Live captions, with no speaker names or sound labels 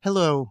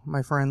Hello,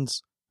 my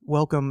friends.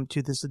 Welcome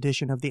to this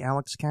edition of the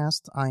Alex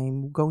Cast.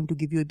 I'm going to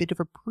give you a bit of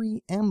a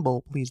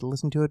preamble. Please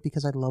listen to it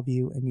because I love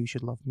you and you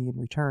should love me in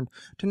return.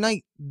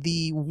 Tonight,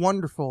 the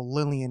wonderful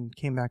Lillian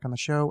came back on the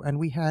show and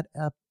we had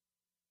a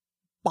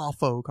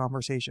boffo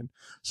conversation.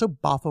 So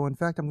boffo, in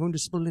fact, I'm going to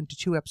split it into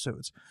 2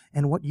 episodes.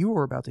 And what you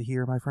are about to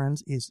hear, my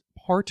friends, is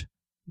part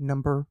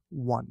number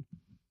 1.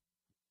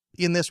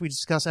 In this, we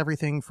discuss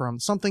everything from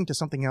something to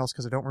something else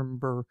because I don't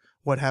remember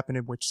what happened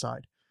in which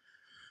side.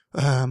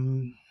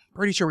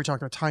 Pretty sure we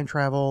talked about time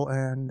travel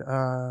and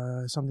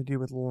something to do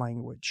with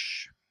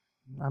language.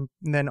 And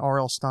then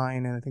R.L.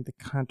 Stine and I think the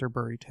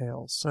Canterbury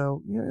Tales.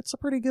 So, yeah, it's a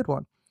pretty good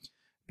one.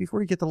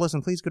 Before you get to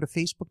listen, please go to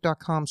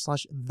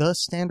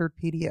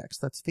facebook.com/thestandardpdx.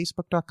 That's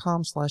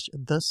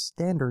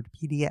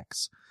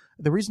facebook.com/thestandardpdx.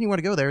 The reason you want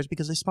to go there is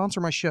because they sponsor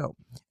my show.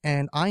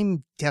 And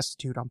I'm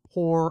destitute. I'm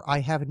poor. I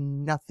have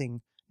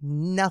nothing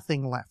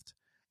left.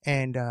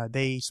 And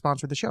they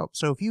sponsor the show.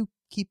 So if you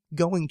keep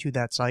going to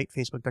that site,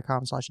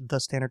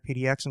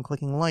 facebook.com/thestandardpdx, and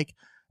clicking like,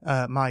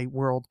 my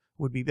world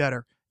would be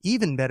better.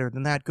 Even better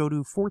than that, go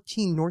to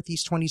 14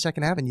 Northeast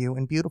 22nd Avenue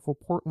in beautiful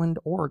Portland,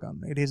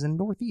 Oregon. It is in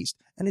Northeast,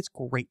 and it's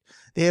great.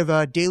 They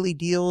have daily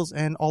deals,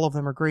 and all of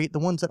them are great. The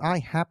ones that I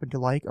happen to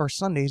like are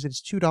Sundays. It's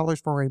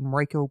 $2 for a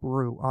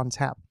microbrew on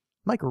tap.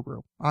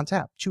 Microbrew on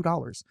tap,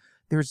 $2.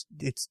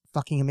 It's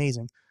fucking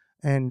amazing.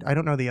 And I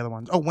don't know the other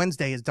ones. Oh,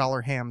 Wednesday is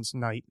Dollar Hams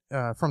night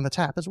from the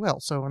tap as well.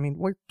 So, I mean,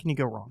 where can you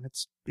go wrong?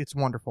 It's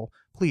wonderful.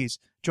 Please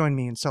join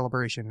me in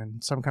celebration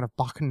and some kind of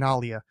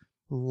bacchanalia.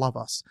 Love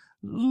us.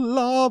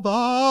 Love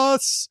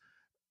us!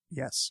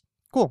 Yes.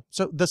 Cool.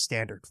 So, The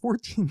Standard,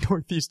 14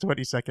 Northeast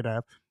 22nd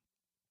Ave.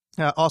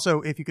 Also,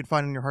 if you could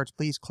find it in your hearts,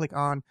 please click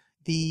on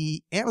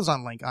the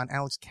Amazon link on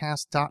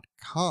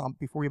alexcast.com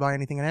before you buy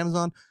anything on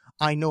Amazon.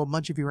 I know a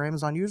bunch of you are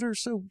Amazon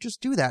users, so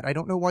just do that. I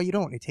don't know why you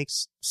don't. It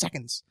takes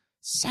seconds,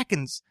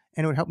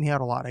 and it would help me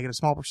out a lot. I get a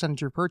small percentage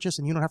of your purchase,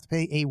 and you don't have to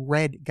pay a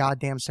red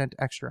goddamn cent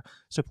extra.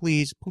 So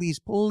please, please,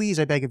 please,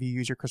 I beg of you,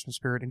 use your Christmas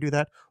spirit and do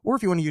that. Or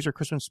if you want to use your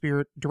Christmas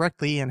spirit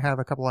directly and have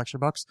a couple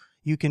extra bucks,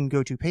 you can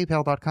go to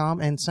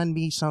paypal.com and send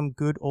me some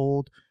good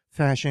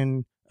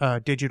old-fashioned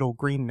digital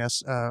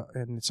greenness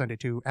and send it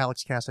to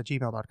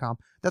alexcast@gmail.com.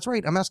 That's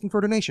right, I'm asking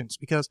for donations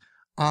because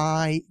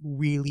I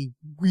really,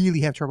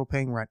 really have trouble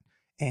paying rent,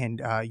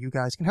 and you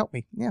guys can help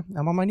me. Yeah,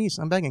 I'm on my knees.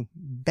 I'm begging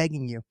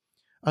you.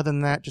 Other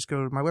than that, just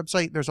go to my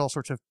website. There's all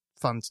sorts of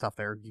fun stuff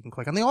there. You can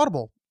click on the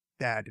Audible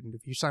ad, and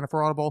if you sign up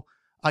for Audible,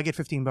 I get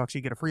 $15.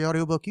 You get a free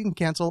audiobook. You can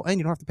cancel, and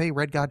you don't have to pay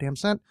red goddamn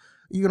cent.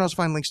 You can also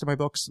find links to my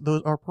books.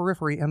 Those are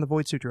Periphery and The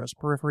Void Sutras.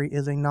 Periphery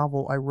is a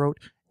novel I wrote,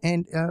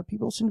 and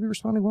people seem to be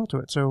responding well to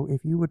it. So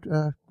if you would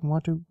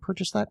want to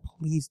purchase that,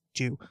 please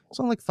do. It's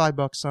only like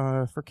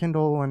 $5 for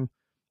Kindle, and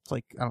it's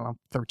like, I don't know,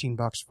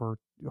 $13 for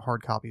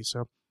hard copies.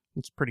 So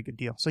it's a pretty good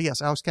deal. So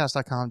yes,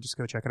 alexcast.com. Just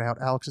go check it out.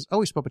 Alex is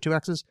always spelled with 2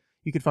 X's.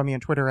 You can find me on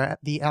Twitter at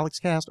the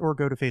AlexCast, or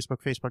go to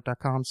Facebook,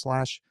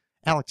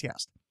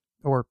 facebook.com/AlexCast,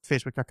 or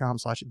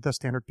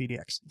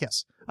facebook.com/thestandardpdx.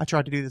 Yes, I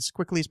tried to do this as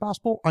quickly as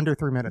possible, under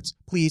 3 minutes.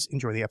 Please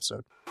enjoy the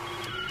episode.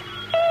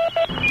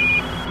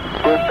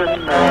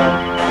 Houston,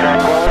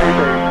 Tranquility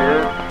Base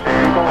here.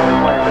 Eagle has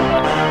landed.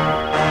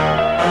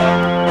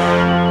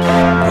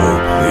 Oh,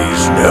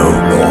 please, no,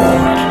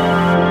 Lord.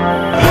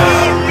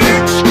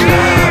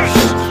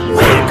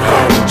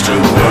 Welcome to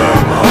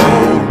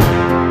Wormhole.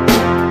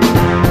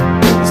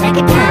 It's like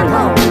a time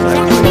hole. It's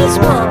like a space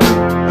war.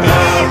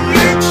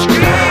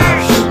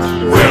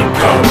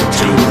 Welcome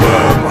to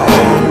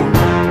Wormhole.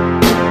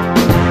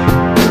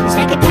 It's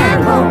like a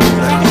time hole. It's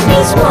like a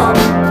space war.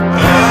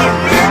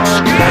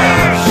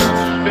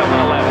 Film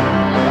 11.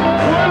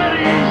 One of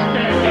these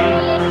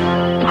days.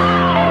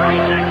 All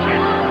right, that's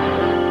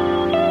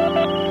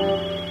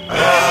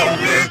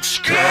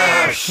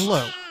it.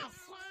 Hello.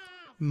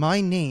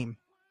 My name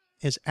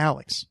is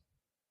Alex.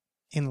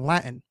 In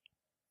Latin,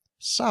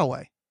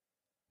 Saue.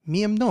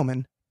 Miem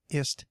nomen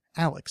ist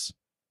Alex.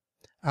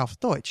 Auf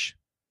Deutsch,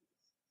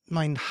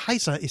 mein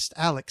Heißer ist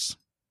Alex.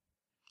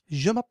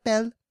 Je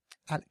m'appelle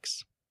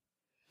Alex.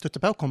 Tout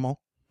appelle comment?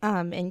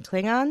 In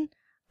Klingon,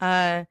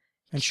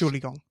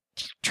 Entschuldigung.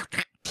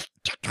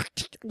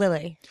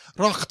 Lily.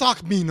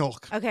 Rochtak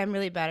minok. Okay, I'm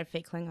really bad at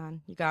fake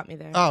Klingon. You got me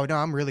there. Oh, no,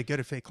 I'm really good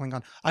at fake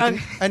Klingon. And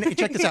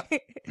check this out.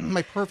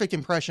 My perfect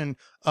impression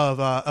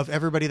of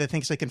everybody that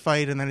thinks they can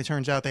fight, and then it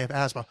turns out they have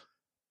asthma.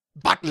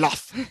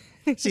 Batlath.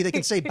 See, they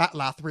can say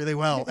Batlath really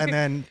well,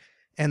 and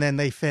then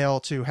they fail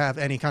to have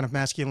any kind of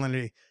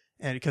masculinity,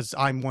 and because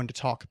I'm one to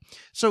talk.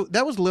 So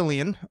that was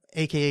Lillian,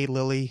 aka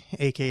Lily,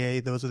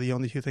 aka those are the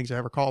only 2 things I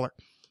ever call her.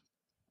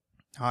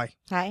 Hi.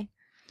 Hi.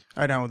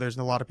 I know there's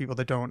a lot of people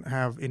that don't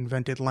have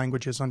invented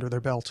languages under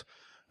their belt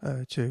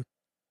to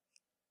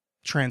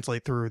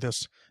translate through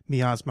this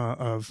miasma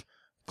of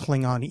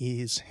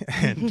Klingonese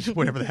and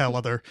whatever the hell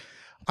other.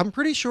 I'm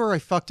pretty sure I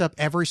fucked up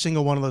every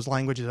single one of those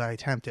languages I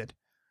attempted.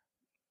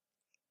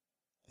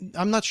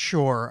 I'm not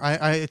sure.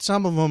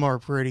 Some of them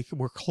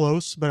were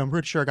close, but I'm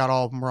pretty sure I got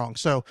all of them wrong.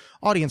 So,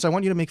 audience, I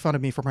want you to make fun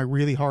of me for my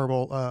really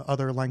horrible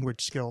other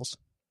language skills.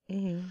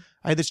 Mm-hmm.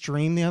 I had this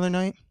dream the other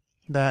night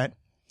that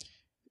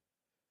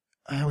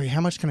wait,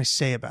 how much can I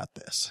say about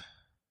this?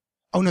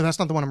 Oh no, that's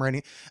not the one I'm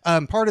writing.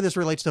 Part of this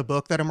relates to a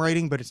book that I'm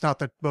writing, but it's not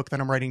the book that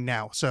I'm writing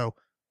now. So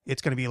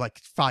it's going to be like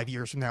 5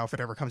 years from now if it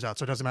ever comes out.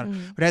 So it doesn't matter.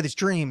 But I had this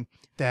dream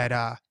that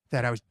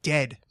I was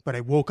dead, but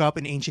I woke up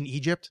in ancient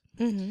Egypt.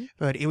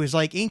 But it was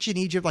like ancient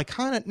Egypt, like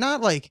kind of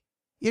not like,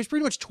 it was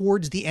pretty much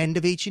towards the end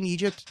of ancient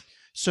Egypt.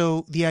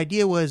 So the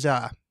idea was,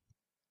 like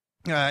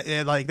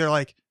they're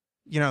like,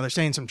 they're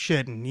saying some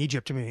shit in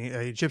Egypt to me,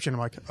 Egyptian. I'm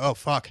like, oh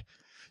fuck.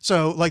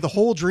 So like the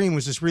whole dream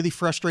was this really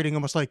frustrating,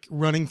 almost like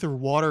running through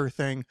water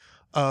thing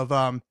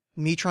of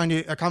me trying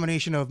to, a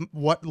combination of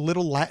what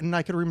little Latin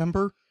I could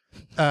remember,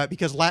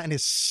 because Latin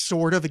is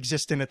sort of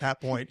existent at that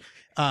point,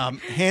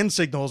 hand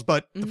signals.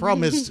 But the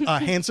problem is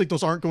hand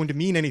signals aren't going to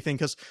mean anything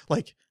because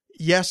like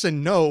yes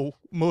and no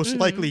most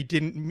likely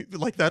didn't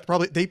like that.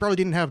 They probably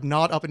didn't have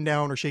nod up and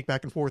down or shake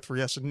back and forth for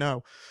yes and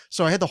no.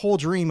 So I had the whole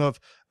dream of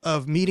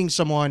meeting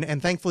someone,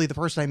 and thankfully the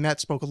person I met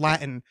spoke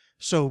Latin.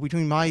 So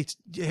between my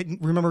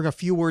remembering a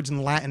few words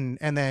in Latin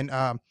and then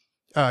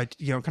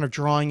kind of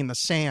drawing in the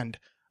sand,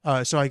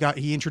 so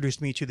he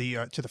introduced me to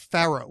the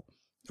pharaoh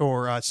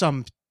or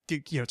some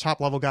top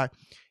level guy.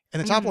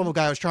 And the top level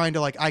guy was trying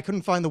to I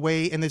couldn't find the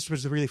way, and this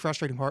was the really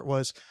frustrating part,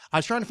 was I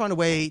was trying to find a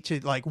way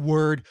to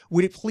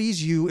would it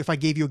please you if I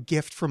gave you a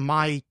gift from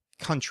my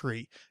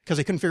country? Because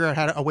I couldn't figure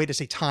out a way to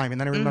say time.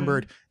 And then I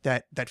remembered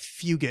that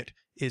fugit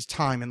is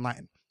time in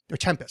Latin, or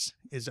tempus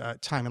is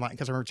time in Latin,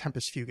 because I remember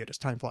tempus fugit is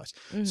time flies.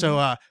 So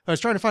I was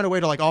trying to find a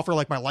way to offer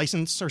my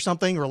license or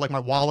something, or my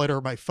wallet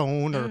or my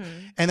phone, or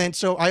and then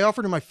so I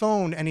offered him my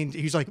phone, and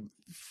he's like,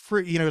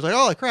 he was like,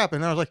 oh crap,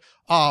 and then I was like,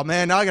 oh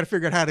man, now I got to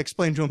figure out how to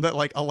explain to him that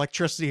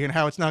electricity and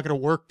how it's not going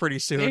to work pretty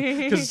soon,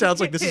 because it sounds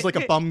like this is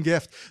a bum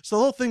gift. So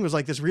the whole thing was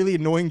this really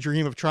annoying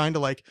dream of trying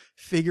to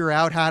figure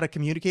out how to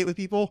communicate with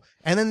people,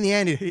 and then in the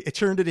end it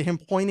turned into him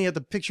pointing at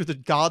the picture of the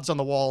gods on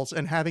the walls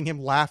and having him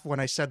laugh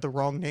when I said the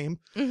wrong name.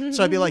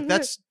 So I'd be like,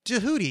 that's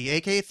Jehuti,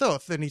 aka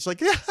Thoth, and he's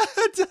like,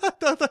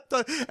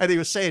 and he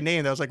was saying a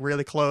name that was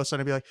really close, and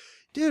I'd be like,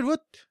 dude,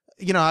 what?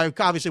 I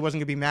obviously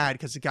wasn't gonna be mad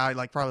because the guy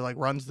probably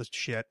runs the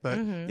shit, but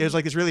it was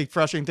this really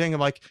frustrating thing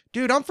of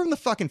dude, I'm from the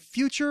fucking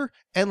future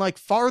and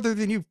farther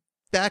than you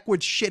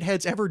backwoods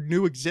shitheads ever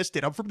knew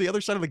existed. I'm from the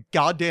other side of the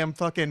goddamn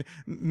fucking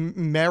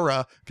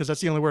Mera, because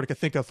that's the only word I could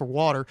think of for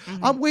water.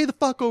 I'm way the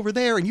fuck over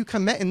there, and you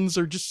Cometans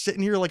are just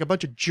sitting here like a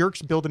bunch of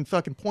jerks building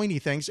fucking pointy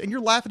things, and you're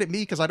laughing at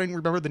me because I didn't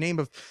remember the name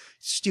of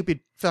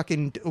stupid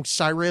fucking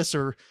Osiris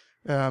or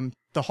the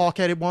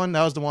hawk-headed one.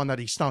 That was the one that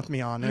he stumped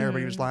me on, and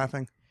everybody was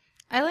laughing.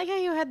 I like how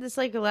you had this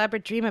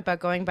elaborate dream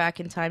about going back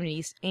in time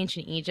to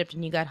ancient Egypt,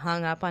 and you got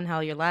hung up on how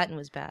your Latin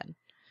was bad,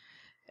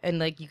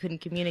 and you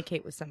couldn't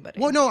communicate with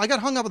somebody. Well, no, I got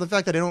hung up on the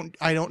fact that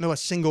I don't know a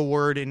single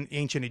word in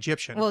ancient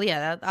Egyptian. Well, yeah,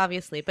 that,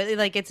 obviously, but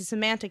it's a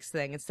semantics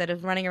thing. Instead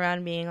of running around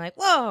and being like,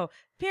 "Whoa,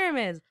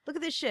 pyramids! Look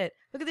at this shit!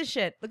 Look at this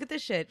shit! Look at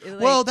this shit!"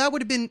 Well, that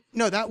would have been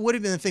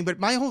the thing. But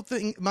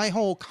my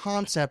whole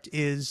concept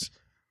is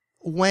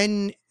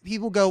when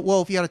people go,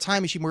 "Well, if you had a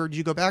time machine, where would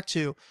you go back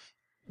to?"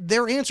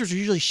 Their answers are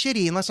usually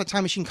shitty unless that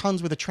time machine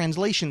comes with a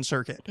translation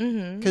circuit,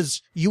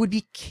 because you would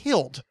be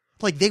killed.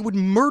 They would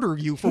murder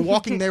you for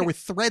walking there with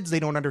threads they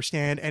don't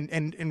understand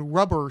and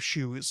rubber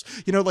shoes.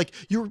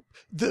 You're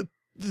the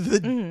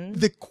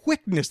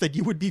quickness that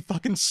you would be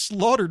fucking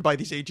slaughtered by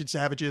these ancient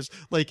savages.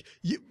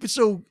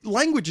 So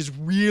language is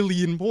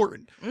really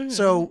important.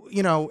 So,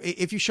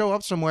 if you show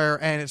up somewhere,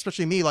 and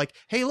especially me,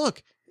 hey,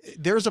 look,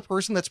 there's a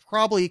person that's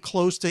probably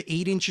close to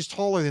 8 inches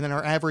taller than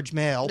our average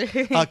male,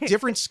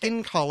 different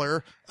skin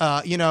color,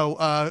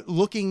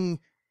 looking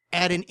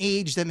at an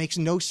age that makes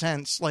no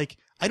sense.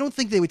 I don't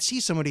think they would see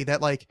somebody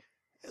that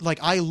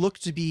I look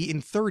to be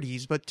in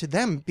 30s, but to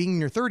them being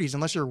in your 30s,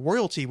 unless you're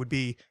royalty, would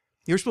be,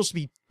 you're supposed to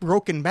be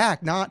broken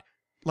back, not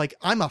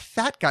I'm a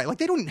fat guy.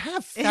 They don't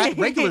have fat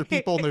regular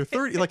people in their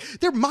 30s.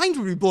 Their minds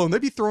would be blown.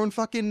 They'd be throwing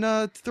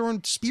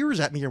throwing spears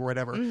at me or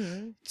whatever.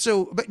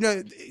 So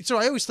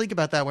I always think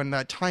about that when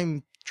that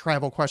time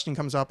travel question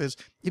comes up, is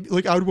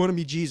I would want to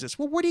meet Jesus.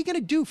 Well, what are you going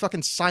to do?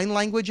 Fucking sign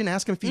language and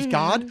ask him if he's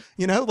God?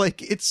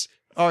 It's,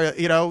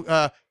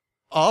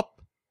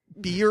 up,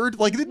 beard.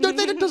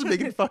 That doesn't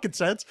make any fucking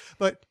sense.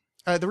 But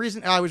the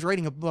reason I was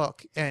writing a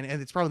book, and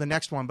it's probably the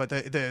next one, but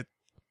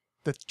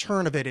the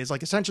turn of it is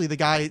essentially the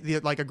guy,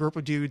 a group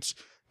of dudes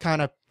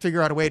kind of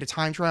figure out a way to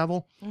time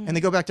travel, and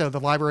they go back to the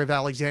Library of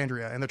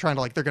Alexandria, and they're trying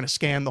to they're going to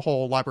scan the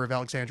whole Library of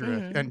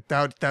Alexandria, and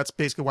that's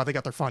basically why they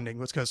got their funding,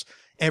 was because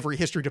every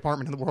history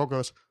department in the world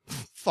goes,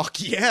 fuck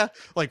yeah,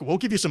 we'll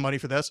give you some money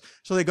for this.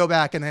 So they go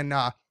back, and then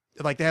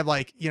they have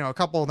a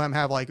couple of them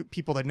have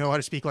people that know how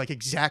to speak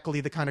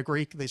exactly the kind of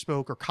Greek they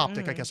spoke, or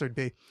Coptic, I guess it would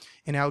be,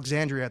 in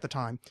Alexandria at the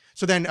time.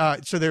 So then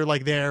so they're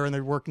there and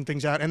they're working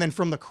things out, and then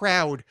from the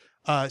crowd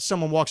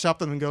someone walks up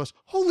to them and goes,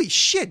 "Holy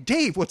shit,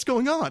 Dave, what's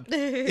going on?"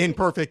 in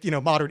perfect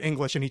modern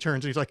English, and he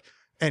turns and he's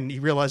and he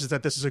realizes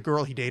that this is a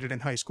girl he dated in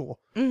high school.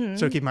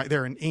 So keep in mind,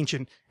 they're in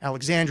ancient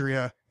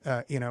Alexandria,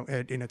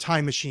 in a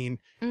time machine,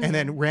 and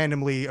then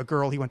randomly a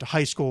girl he went to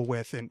high school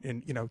with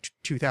in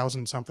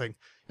 2000 something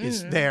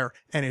is there,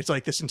 and it's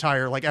like this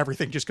entire like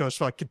everything just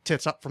goes like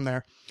tits up from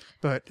there.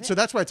 But so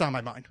that's why it's on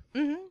my mind.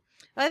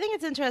 Well, I think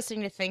it's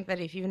interesting to think that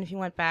even if you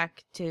went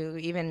back to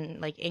even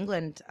like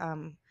England,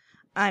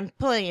 I'm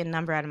pulling a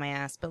number out of my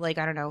ass, but like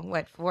I don't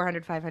know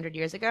 400, 500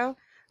 years ago,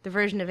 the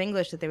version of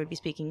English that they would be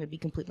speaking would be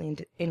completely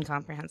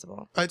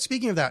incomprehensible.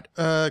 Speaking of that,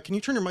 can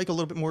you turn your mic a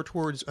little bit more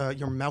towards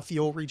your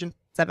mouthfeel region?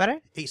 Is that better?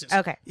 Aces.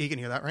 Okay. You can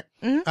hear that,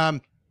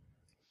 right?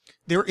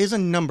 There is a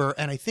number,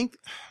 and I think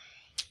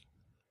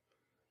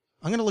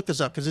I'm going to look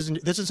this up because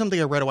this is something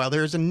I read a while.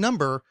 There is a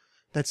number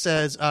that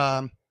says,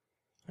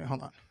 wait,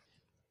 hold on.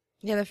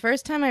 Yeah, the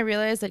first time I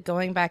realized that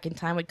going back in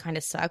time would kind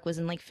of suck was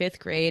in like 5th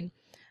grade.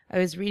 I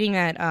was reading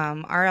that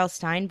R.L.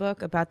 Stine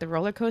book about the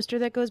roller coaster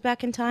that goes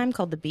back in time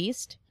called The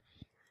Beast.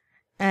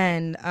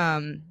 And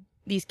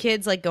these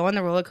kids like go on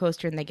the roller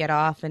coaster and they get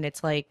off and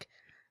it's like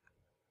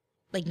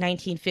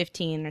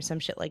 1915 or some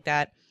shit like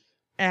that.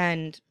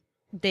 And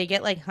they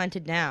get like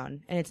hunted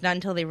down, and it's not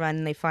until they run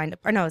and they find,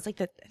 or no, it's like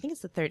I think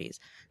it's the 30s.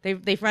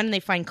 They run and they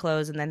find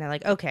clothes, and then they're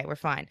like, okay, we're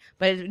fine.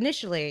 But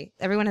initially,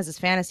 everyone has this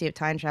fantasy of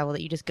time travel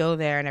that you just go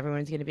there and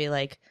everyone's going to be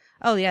like,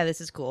 oh yeah,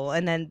 this is cool.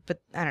 And then,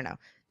 but I don't know.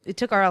 It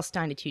took R.L.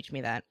 Stine to teach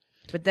me that.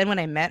 But then when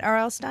I met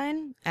R.L.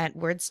 Stine at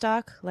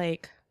Wordstock,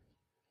 like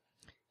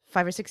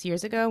 5 or 6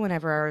 years ago,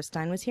 whenever R.L.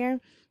 Stine was here,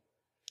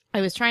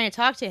 I was trying to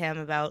talk to him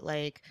about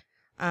like,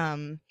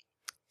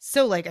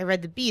 so like I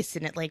read The Beast,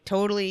 and it like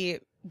totally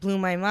blew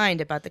my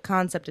mind about the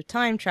concept of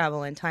time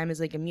travel, and time is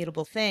like a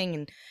mutable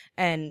thing,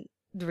 and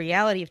the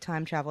reality of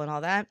time travel and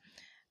all that.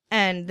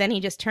 And then he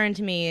just turned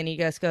to me and he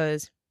just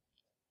goes,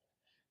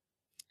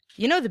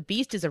 The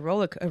Beast is a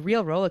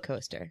real roller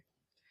coaster.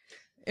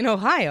 In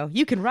Ohio,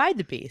 you can ride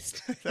the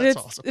Beast. That's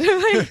awesome.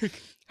 Like,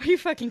 are you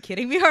fucking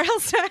kidding me, R.L.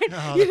 Stine?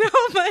 No,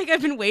 Like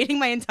I've been waiting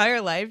my entire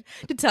life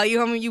to tell you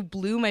how much you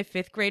blew my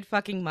 5th grade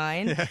fucking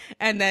mind. Yeah.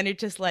 And then it's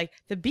just like,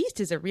 the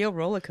Beast is a real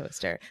roller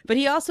coaster. But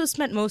he also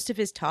spent most of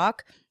his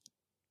talk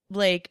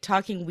like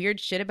talking weird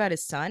shit about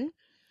his son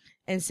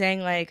and saying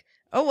like,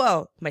 oh,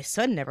 well, my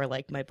son never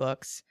liked my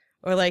books.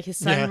 Or like his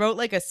son wrote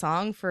like a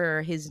song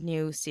for his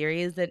new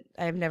series that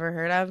I've never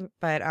heard of.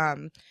 But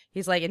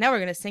he's like, and now we're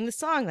going to sing the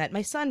song that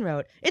my son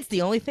wrote. It's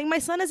the only thing my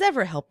son has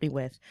ever helped me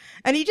with.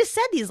 And he just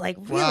said these like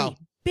really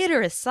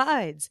bitter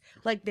asides,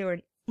 like they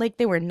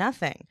were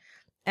nothing.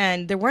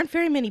 And there weren't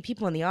very many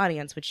people in the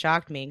audience, which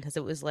shocked me because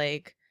it was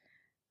like,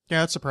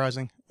 yeah, that's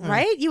surprising.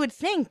 Right? You would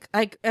think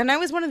like, and I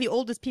was one of the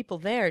oldest people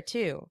there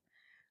too.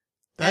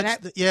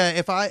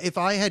 If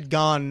I had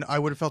gone, I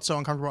would have felt so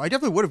uncomfortable. I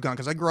definitely would have gone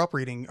because I grew up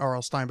reading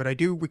R.L. Stine, but I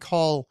do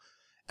recall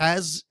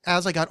as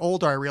I got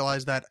older, I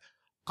realized that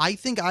I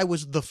think I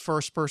was the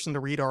first person to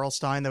read R.L.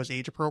 Stine that was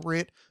age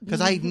appropriate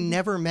because I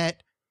never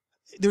met.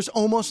 There's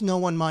almost no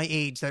one my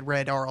age that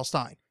read R.L.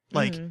 Stine.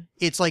 Like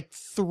it's like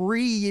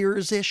 3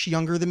 years ish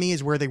younger than me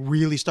is where they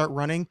really start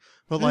running.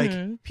 But like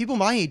people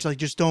my age like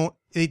just don't.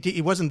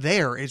 It wasn't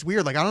there. It's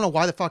weird. Like I don't know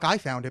why the fuck I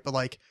found it, but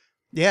like.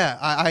 Yeah,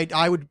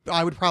 I would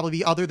probably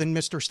be, other than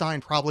Mr. Stine,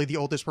 probably the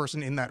oldest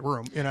person in that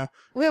room,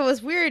 Well, it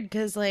was weird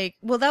because, like,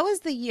 that was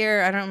the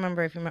year, I don't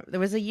remember if you remember, there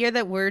was a year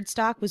that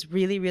Wordstock was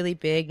really, really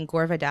big, and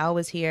Gore Vidal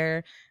was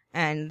here,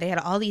 and they had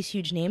all these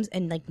huge names,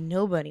 and, like,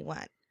 nobody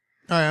went.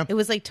 Oh, yeah? It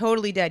was, like,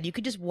 totally dead. You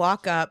could just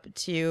walk up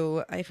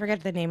to, I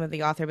forget the name of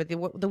the author, but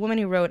the woman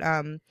who wrote,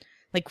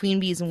 like,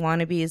 Queen Bees and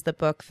Wannabes, the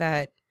book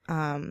that,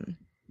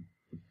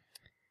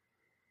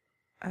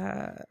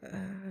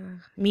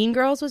 Mean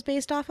Girls was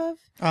based off of.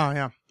 Oh,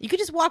 yeah. You could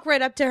just walk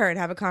right up to her and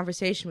have a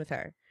conversation with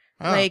her.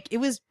 Oh. Like, it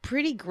was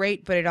pretty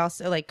great, but it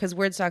also, like, because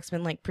Wordstock's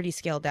been, like, pretty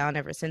scaled down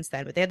ever since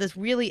then. But they had this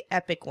really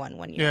epic one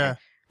year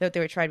that they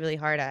were tried really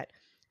hard at.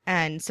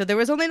 And so there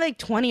was only, like,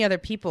 20 other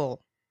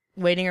people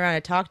waiting around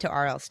to talk to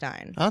R.L.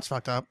 Stine. Oh, that's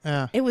fucked up.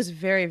 Yeah. It was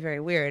very, very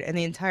weird. And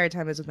the entire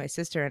time I was with my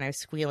sister, and I was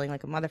squealing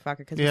like a motherfucker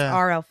because it was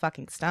R.L.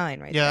 fucking Stine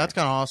right there. Yeah, that's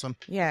kind of awesome.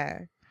 Yeah.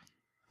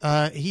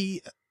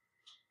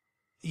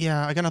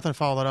 Yeah, I got nothing to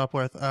follow that up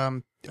with.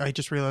 I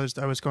just realized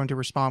I was going to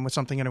respond with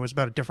something and it was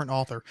about a different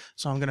author.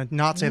 So I'm going to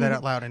not say that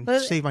out loud and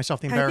save myself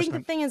the embarrassment. I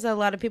think the thing is a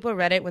lot of people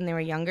read it when they were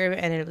younger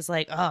and it was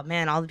like, oh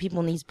man, all the people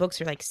in these books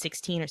are like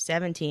 16 or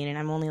 17 and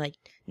I'm only like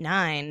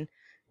 9.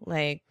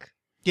 Like,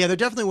 yeah, there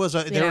definitely was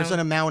was an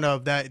amount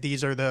of that.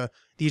 These are the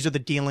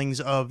dealings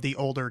of the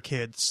older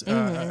kids.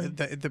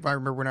 That I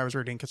remember when I was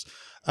reading because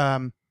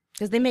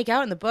they make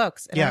out in the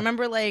books. And I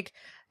remember like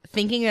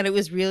thinking that it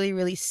was really,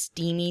 really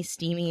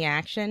steamy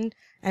action.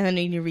 And then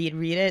when you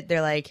read it,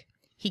 they're like,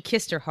 he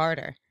kissed her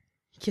harder.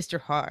 He kissed her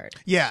hard.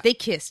 Yeah. They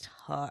kissed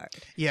hard.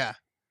 Yeah.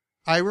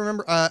 I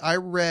remember I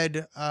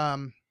read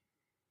one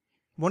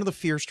of the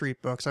Fear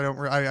Street books.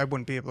 I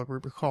wouldn't be able to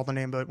recall the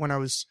name, but when I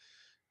was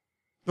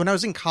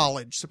in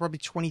college, so probably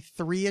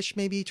 23-ish,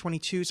 maybe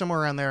 22,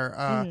 somewhere around there.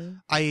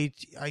 I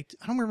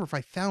don't remember if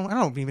I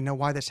don't even know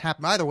why this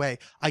happened. Either way,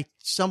 I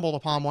stumbled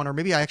upon one, or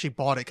maybe I actually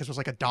bought it because it was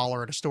like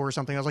 $1 at a store or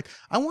something. I was like,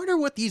 I wonder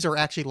what these are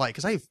actually like,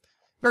 because I have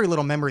very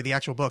little memory of the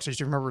actual books. I just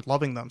remember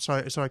loving them. So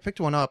I picked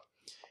one up,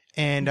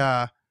 and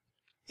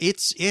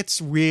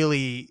it's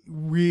really,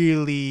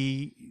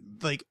 really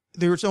like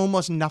there's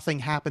almost nothing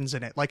happens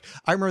in it. Like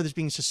I remember this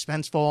being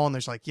suspenseful, and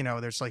there's like,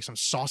 there's like some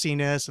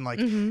sauciness and like,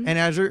 and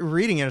as we're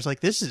reading it, it's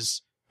like, this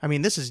is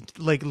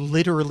like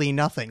literally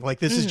nothing. Like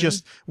this is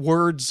just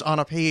words on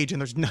a page and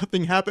there's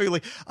nothing happening.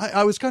 Like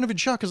I was kind of in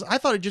shock because I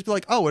thought it'd just be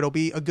like, oh, it'll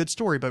be a good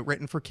story, but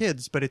written for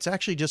kids. But it's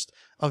actually just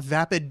a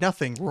vapid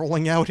nothing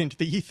rolling out into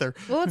the ether.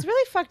 Well, it's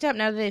really fucked up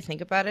now that I think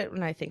about it.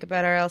 When I think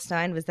about R.L.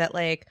 Stine, was that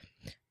like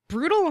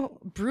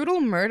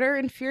brutal murder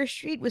in Fear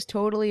Street was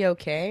totally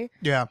okay.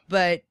 Yeah.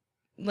 But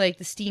like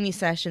the steamy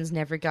sessions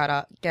never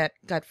got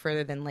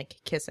further than like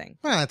kissing.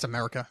 Well, that's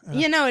America.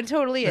 It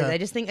totally is. Yeah. I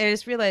just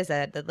realized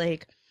that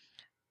like,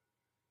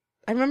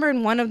 I remember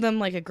in one of them,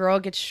 like a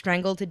girl gets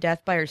strangled to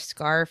death by her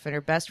scarf and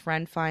her best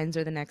friend finds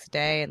her the next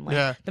day. And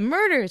like the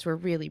murders were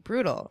really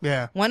brutal.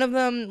 Yeah. One of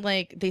them,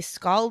 like they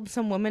scalded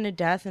some woman to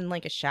death in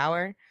like a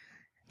shower.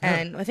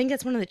 And I think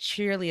that's one of the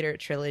cheerleader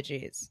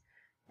trilogies.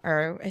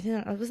 Or I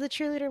think, was the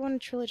cheerleader one a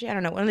trilogy? I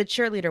don't know. One of the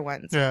cheerleader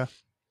ones. Yeah.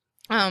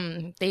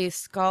 They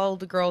scald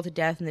the girl to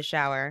death in the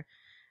shower.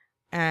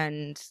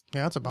 And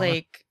Yeah, that's a bummer.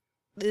 like,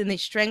 and they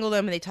strangle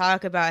them, and they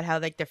talk about how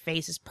like their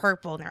face is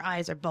purple and their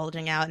eyes are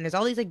bulging out, and there's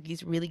all these like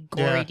these really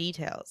gory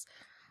details.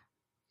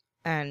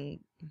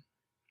 And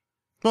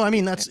well, I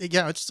mean, that's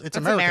it's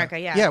America.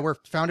 Yeah, we're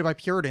founded by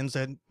Puritans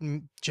that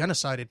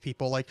genocided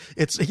people. Like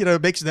it's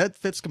it makes that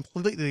fits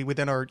completely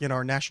within our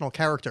our national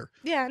character.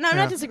 Yeah, no, I'm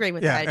not disagreeing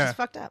with that. It's just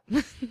fucked up.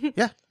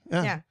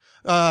 Yeah.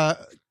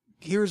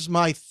 Here's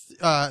my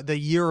the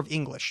year of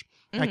English.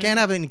 I can't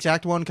have an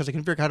exact one because I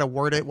can figure out how to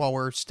word it while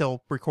we're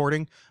still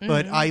recording.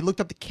 But I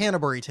looked up the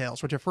Canterbury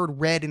Tales, which I've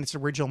heard read in its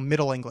original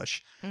Middle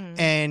English,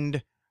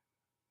 and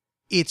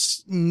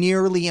it's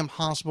nearly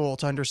impossible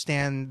to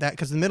understand that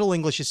because the Middle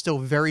English is still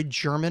very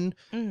German.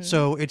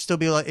 So it should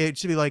be like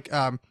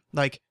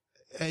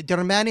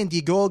der Mann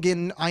die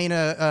Gogen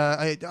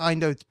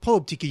eine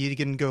Pub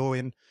ticken go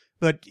in.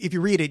 But if you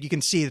read it, you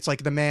can see it's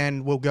like the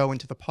man will go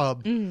into the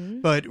pub.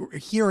 But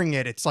hearing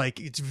it, it's like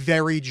it's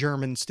very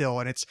German still,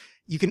 and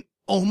you can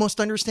almost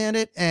understand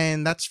it,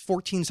 and that's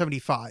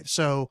 1475.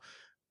 So,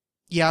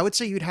 yeah, I would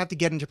say you'd have to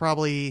get into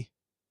probably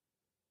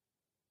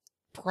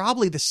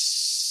the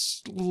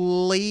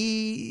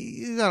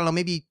late, I don't know,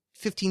 maybe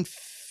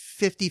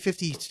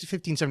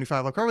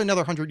 1575, like probably another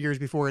 100 years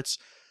before it's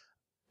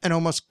an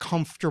almost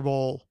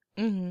comfortable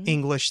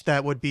English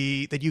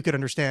that you could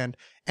understand.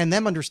 And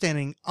them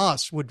understanding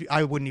us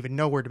I wouldn't even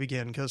know where to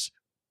begin, because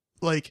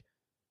like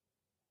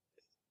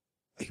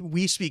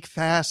we speak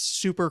fast,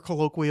 super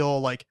colloquial,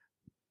 like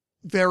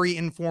very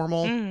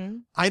informal.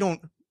 I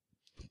don't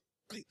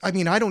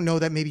know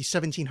that maybe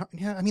 1700.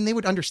 Yeah, I mean, they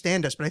would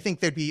understand us, but I think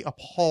they'd be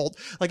appalled.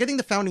 Like, I think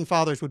the founding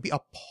fathers would be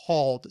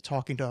appalled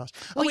talking to us.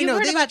 Well, you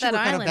heard they about actually that were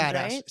kind island, of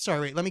badass. right? Sorry,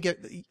 wait, let me get.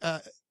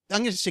 I'm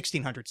going to say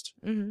 1600s.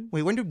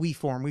 Wait, when did we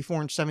form? We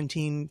formed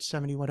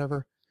 1770,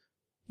 whatever.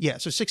 Yeah,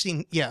 so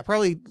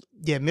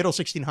middle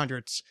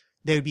 1600s.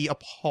 They would be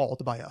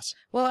appalled by us.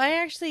 Well, I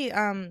actually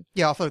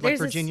off of like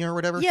Virginia or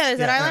whatever. Yeah, there's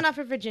an island off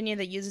of Virginia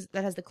that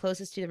has the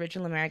closest to the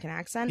original American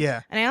accent.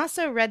 Yeah. And I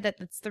also read that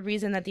that's the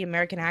reason that the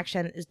American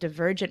accent is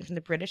divergent from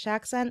the British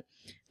accent,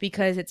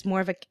 because it's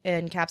more of an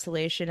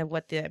encapsulation of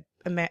what the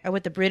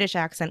British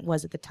accent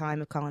was at the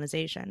time of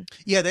colonization.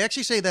 Yeah, they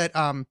actually say that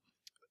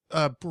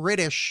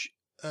British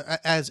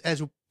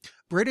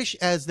British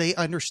as they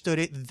understood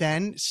it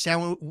then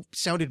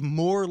sounded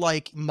more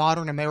like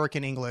modern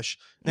American English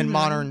than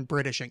modern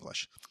British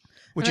English,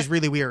 which is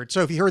really weird.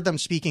 So if you heard them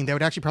speaking, they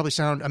would actually probably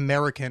sound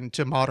American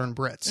to modern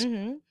Brits,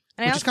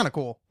 which is kind of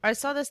cool. I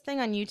saw this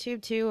thing on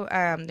YouTube too.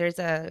 There's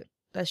a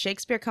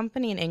Shakespeare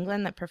company in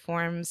England that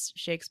performs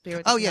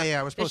Shakespeare.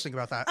 I was posting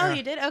about that. Oh,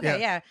 you did? Okay,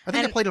 yeah. I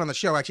think I played it on the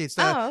show, actually. It's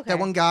that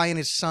one guy and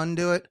his son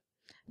do it.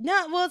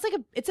 No, well,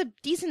 it's a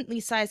decently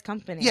sized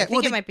company. Yeah, I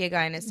think it might be a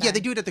guy and his son. Yeah, they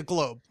do it at the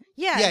Globe.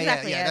 Yeah,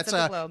 exactly. Yeah, that's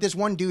at the Globe. This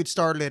one dude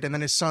started it, and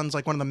then his son's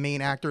like one of the main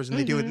actors, and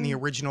they do it in the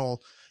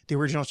original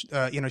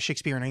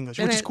Shakespeare in English,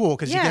 which is cool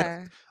because you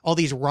get all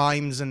these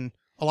rhymes and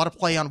a lot of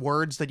play on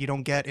words that you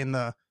don't get in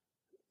the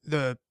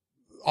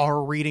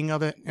our reading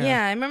of it.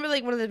 Yeah, I remember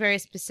like one of the very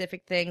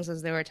specific things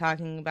was they were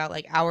talking about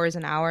like hours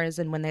and hours,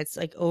 and when it's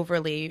like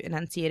overly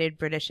enunciated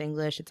British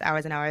English, it's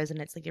hours and hours,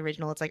 and it's like the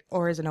original, it's like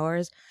oars and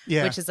oars,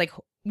 which is like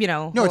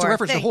no, it's a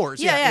reference to whores.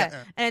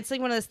 Yeah. And it's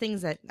like one of those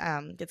things that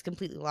gets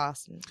completely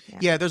lost.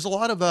 There's a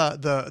lot of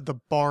the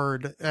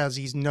bard, as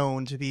he's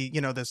known to be,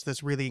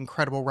 this really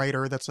incredible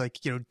writer that's like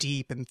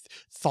deep and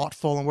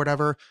thoughtful and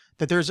whatever.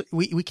 That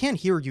we can't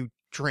hear you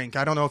drink.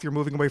 I don't know if you're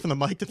moving away from the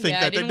mic to think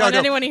that. I didn't want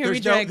anyone to hear me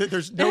drink.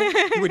 There's no.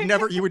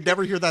 You would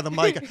never hear that on the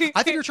mic.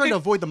 I think you're trying to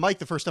avoid the mic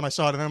the first time I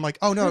saw it, and then I'm like,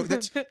 oh no,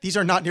 these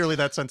are not nearly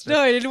that sensitive.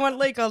 No, I didn't want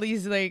like all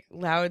these like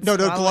loud.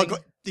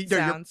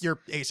 You're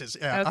aces.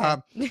 Yeah.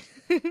 Okay.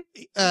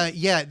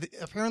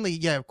 Apparently,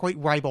 quite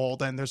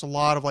ribald, and there's a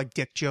lot of like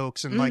dick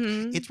jokes, and like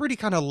it's really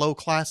kind of low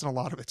class in a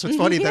lot of it. So it's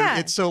funny that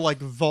it's so like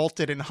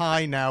vaulted and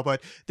high now,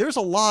 but there's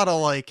a lot of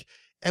like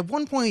at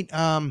one point.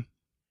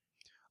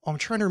 I'm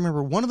trying to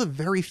remember one of the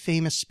very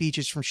famous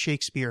speeches from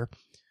Shakespeare.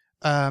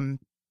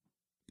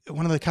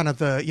 one of the kind of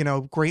the, you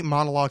know, great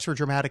monologues for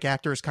dramatic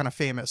actors kind of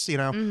famous, you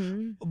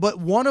know. But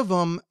one of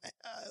them,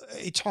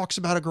 it talks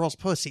about a girl's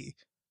pussy.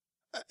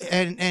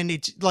 And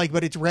it's like,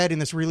 but it's read in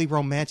this really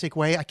romantic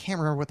way. I can't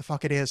remember what the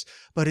fuck it is,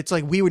 but it's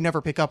like, we would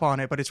never pick up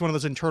on it, but it's one of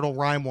those internal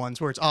rhyme ones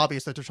where it's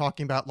obvious that they're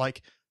talking about,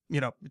 like, you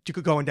know,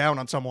 going down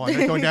on someone,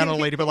 like going down on a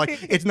lady, but like,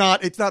 it's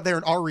not there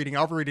in our reading.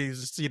 Our reading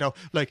is, you know,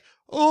 like,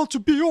 oh, to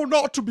be or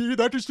not to be,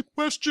 that is the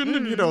question.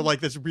 And, you know,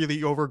 like this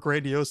really over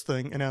grandiose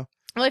thing, you know.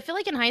 Well, I feel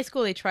like in high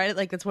school they tried it.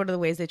 Like that's one of the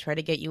ways they try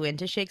to get you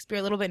into Shakespeare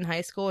a little bit in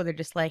high school. Where they're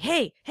just like,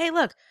 "Hey,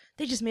 look,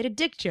 they just made a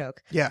dick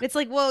joke." Yeah, it's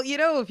like, well, you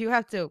know, if you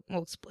have to,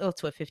 well,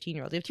 to a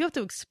 15-year-old, if you have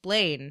to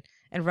explain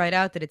and write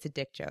out that it's a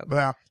dick joke,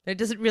 yeah,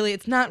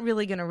 it's not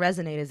really going to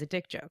resonate as a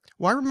dick joke.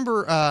 Well, I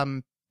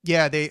remember,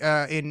 yeah,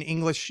 they in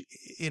English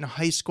in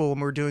high school when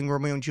we were doing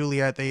Romeo and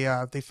Juliet,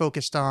 they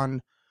focused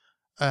on,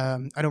 I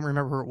don't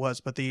remember who it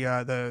was, but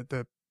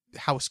the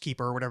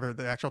housekeeper or whatever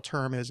the actual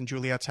term is in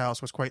Juliet's house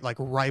was quite like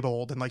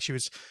ribald, and like she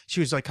was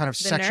like kind of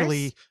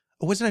sexually nurse?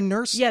 Was it a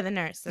nurse? Yeah, the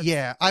nurse.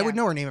 Yeah, I would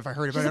know her name if I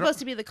heard it. She's supposed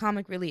to be the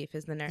comic relief,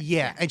 is the nurse.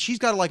 Yeah, and she's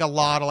got like a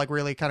lot of like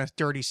really kind of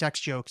dirty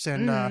sex jokes,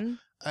 and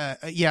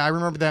yeah, I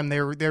remember them.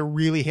 They're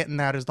really hitting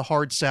that as the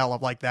hard sell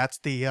of like that's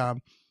the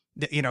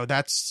you know,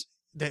 that's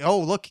the, oh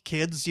look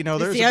kids, you know,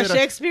 there's see how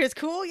Shakespeare's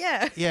cool.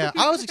 Yeah, yeah.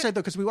 I was excited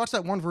though because we watched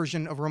that one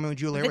version of Romeo and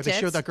Juliet where they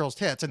showed that girl's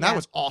tits, and that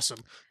was awesome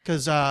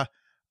because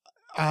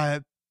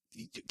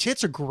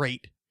tits are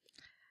great,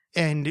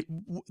 and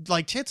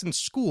like tits in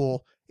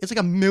school, it's like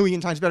a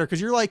million times better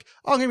because you're like,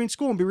 oh, I'm gonna be in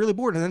school and be really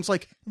bored, and then it's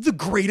like the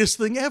greatest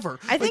thing ever.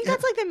 I think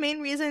that's like the main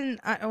reason.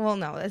 Well,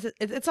 no,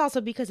 it's also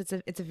because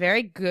it's a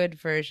very good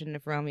version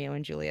of Romeo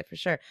and Juliet for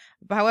sure.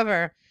 But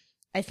however,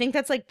 I think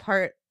that's like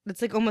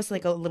it's like almost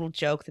like a little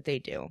joke that they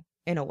do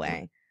in a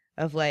way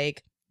of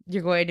like,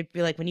 you're going to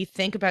be like, when you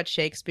think about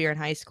Shakespeare in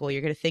high school,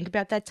 you're going to think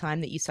about that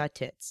time that you saw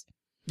tits.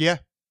 Yeah.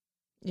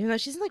 You know,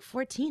 she's like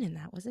 14 in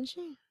that, wasn't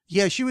she?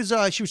 Yeah, she was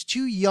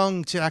too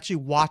young to actually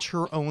watch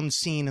her own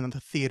scene in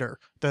the theater.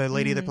 The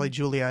lady that played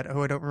Juliet,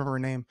 who I don't remember her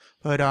name,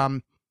 but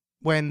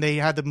when they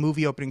had the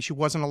movie opening, she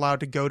wasn't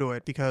allowed to go to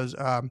it because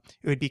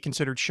it would be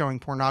considered showing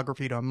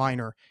pornography to a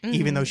minor,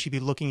 even though she'd be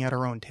looking at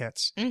her own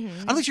tits. I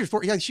don't think she was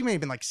 14. Yeah, she may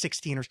have been like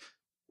 16 or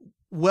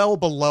well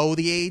below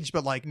the age,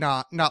 but like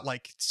not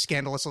like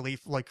scandalously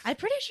like. I'm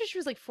pretty sure she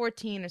was like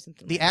 14 or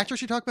something. The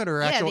actress you talk about,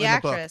 or actual the in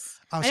actress?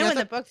 The book? I know in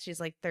the book she's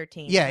like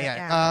 13.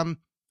 Yeah.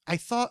 I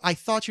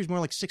thought she was more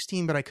like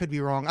 16, but I could be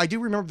wrong. I do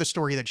remember the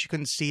story that she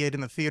couldn't see it in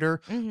the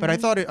theater, but I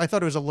thought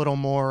it was a little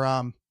more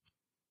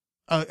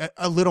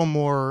a little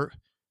more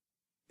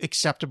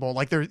acceptable.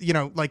 Like there, you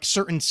know, like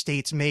certain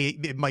states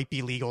it might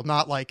be legal,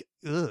 not like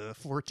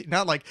 14,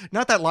 not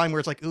that line where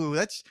it's like, ooh,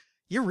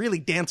 you're really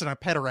dancing on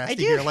pederasty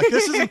here. Like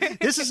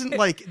this isn't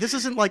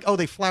like, oh,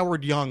 they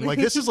flowered young. Like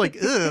this is like,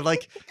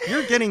 like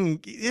you're getting,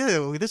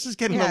 this is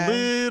getting a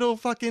little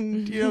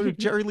fucking, you know,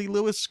 Jerry Lee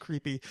Lewis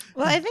creepy.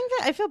 Well, I think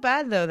that I feel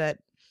bad though that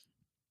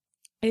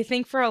I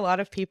think for a lot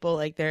of people,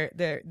 like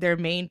their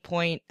main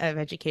point of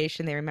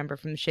education they remember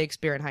from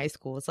Shakespeare in high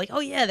school. It's like,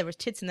 oh yeah, there was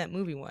tits in that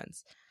movie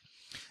once.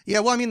 Yeah,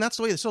 well, I mean that's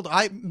the way it's sold.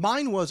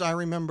 Mine was, I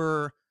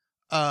remember,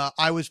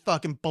 I was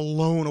fucking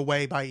blown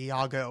away by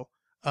Iago.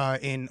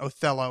 In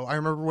Othello, I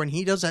remember when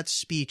he does that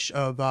speech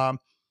of, and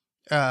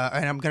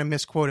I'm gonna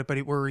misquote it, but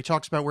where he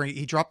talks about where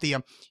he dropped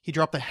the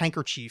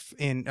handkerchief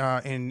in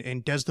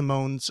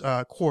Desdemona's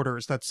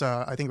quarters. That's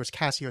I think it was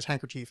Cassio's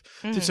handkerchief.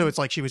 So it's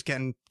like she was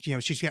getting, you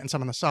know, she's getting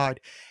some on the side,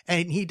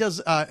 and he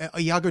does.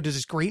 Iago does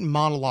this great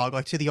monologue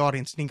like to the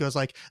audience, and he goes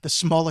like, "The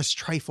smallest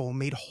trifle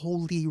made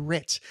holy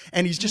writ,"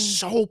 and he's just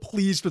so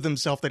pleased with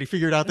himself that he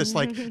figured out this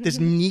like this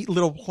neat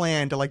little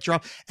plan to like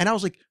drop. And I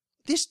was like,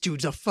 this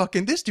dude's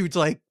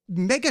like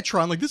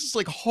Megatron. Like this is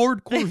like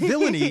hardcore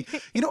villainy,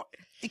 you know,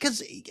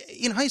 because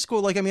in high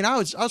school, like, I mean, I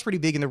was pretty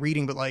big in the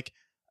reading, but like,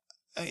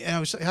 I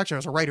was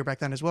a writer back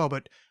then as well,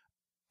 but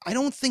I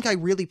don't think I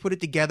really put it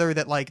together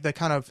that like the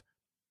kind of,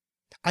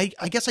 I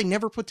guess I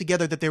never put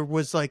together that there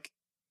was like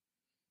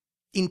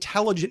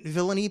intelligent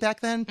villainy back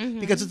then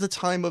because it's the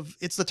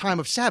time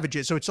of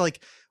savages. So it's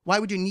like, why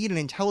would you need an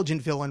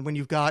intelligent villain when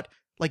you've got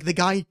like the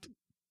guy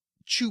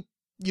two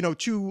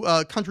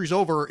countries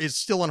over is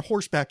still on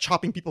horseback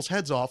chopping people's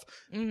heads off.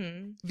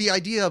 The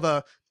idea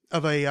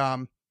of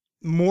a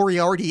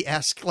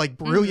Moriarty-esque like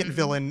brilliant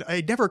villain,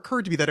 it never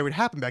occurred to me that it would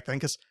happen back then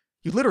because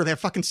you literally have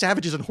fucking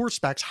savages on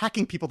horsebacks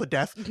hacking people to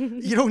death.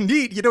 You don't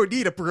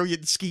need a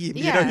brilliant scheme.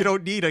 You know, you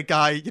don't need a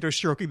guy, you know,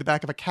 stroking the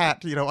back of a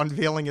cat, you know,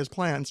 unveiling his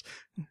plans.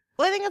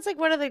 Well, I think that's like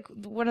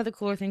one of the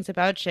cooler things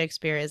about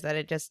Shakespeare is that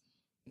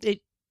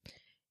it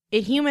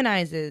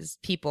humanizes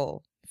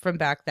people from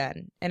back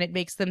then, and it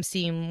makes them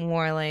seem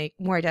more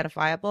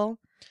identifiable.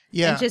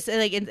 Yeah, and just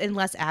like and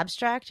less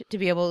abstract, to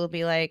be able to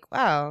be like,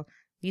 wow,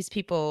 these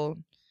people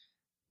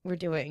were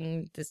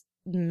doing this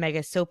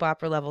mega soap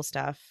opera level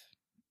stuff.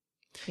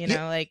 You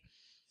know, like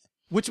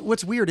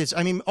what's weird is,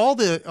 I mean, all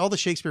the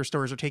Shakespeare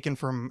stories are taken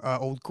from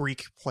old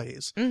Greek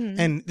plays,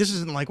 and this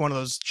isn't like one of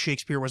those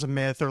Shakespeare was a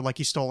myth or like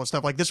he stole and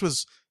stuff. Like this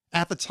was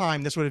at the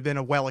time, this would have been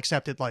a well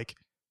accepted like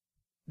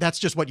that's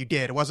just what you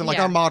did. It wasn't like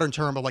Yeah. our modern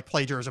term of like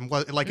plagiarism.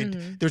 Like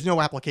there's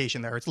no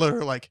application there. It's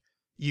literally like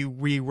you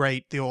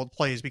rewrite the old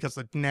plays because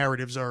the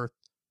narratives are,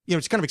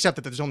 it's kind of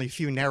accepted that there's only a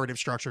few narrative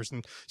structures,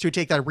 and so you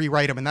take that,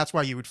 rewrite them, and that's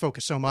why you would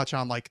focus so much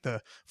on like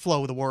the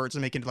flow of the words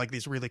and making like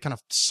these really kind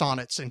of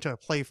sonnets into a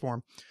play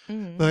form.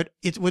 But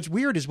what's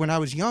weird is when I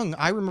was young,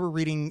 I remember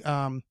reading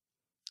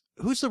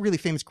who's the really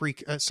famous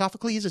Greek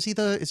Sophocles? Is he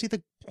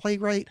the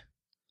playwright?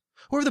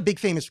 Whoever the big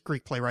famous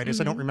Greek playwright is,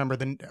 I don't remember.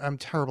 I'm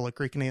terrible at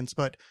Greek names,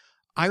 but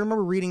I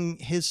remember reading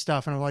his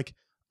stuff and I'm like,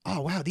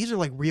 oh wow, these are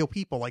like real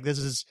people. Like this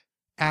is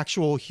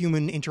actual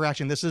human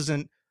interaction. This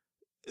isn't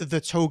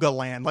the Toga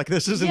land. Like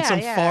this isn't some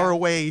far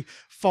away,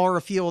 far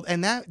afield.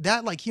 And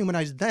that like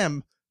humanized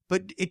them.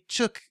 But it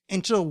took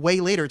until way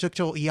later. It took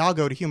till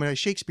Iago to humanize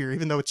Shakespeare,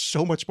 even though it's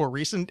so much more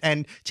recent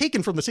and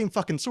taken from the same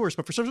fucking source.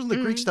 But for some reason, the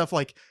Greek stuff,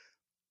 like,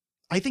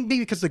 I think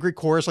maybe because the Greek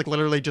chorus like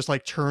literally just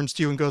like turns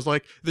to you and goes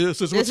like, this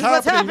is what's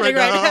happening right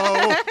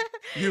now.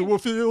 You will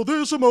feel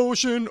this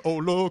emotion. Oh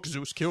look,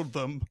 Zeus killed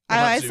them.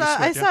 Well,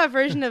 I saw a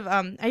version of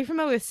are you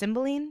familiar with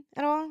Cymbeline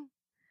at all?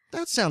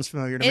 That sounds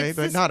familiar to me,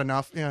 but not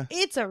enough. Yeah.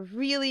 It's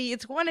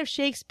one of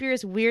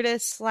Shakespeare's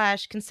weirdest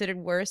 / considered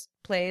worst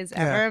plays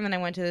ever. Yeah. And then I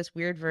went to this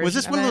weird version. Was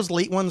this one of those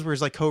late ones where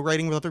it's like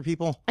co-writing with other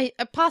people?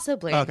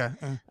 Possibly. Okay.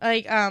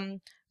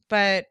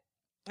 But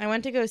I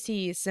went to go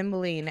see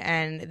Cymbeline,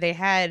 and they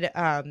had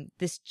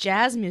this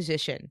jazz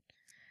musician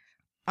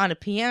on a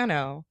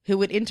piano who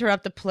would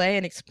interrupt the play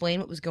and explain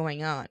what was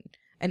going on.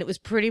 And it was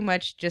pretty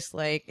much just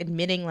like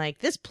admitting like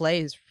this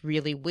play is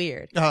really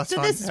weird. Oh, so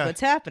fun. this is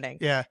what's happening.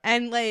 Yeah.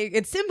 And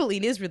like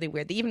Cymbeline is really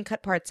weird. They even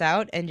cut parts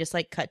out and just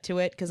like cut to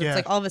it because it's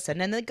like all of a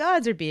sudden and the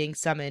gods are being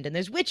summoned and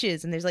there's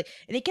witches and there's like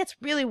and it gets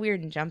really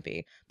weird and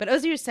jumpy. But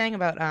as you were saying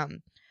about how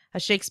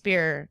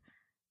Shakespeare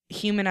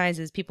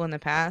humanizes people in the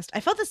past, I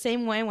felt the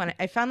same way when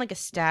I found like a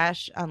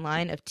stash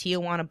online of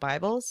Tijuana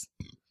Bibles.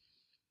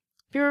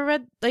 Have you ever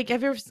read, like,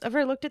 have you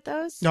ever looked at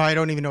those? No, I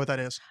don't even know what that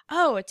is.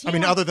 Oh, I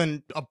mean, other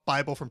than a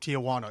Bible from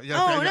Tijuana.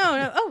 Yeah,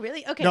 no. Oh,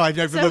 really? Okay. No,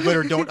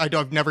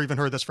 I've never even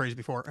heard this phrase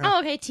before. Oh,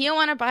 okay.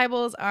 Tijuana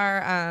Bibles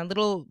are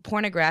little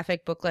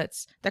pornographic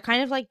booklets. They're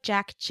kind of like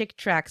Jack Chick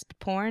Tracts, but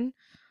porn.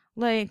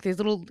 Like, these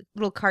little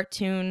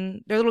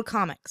cartoon, they're little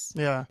comics.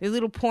 Yeah. They're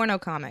little porno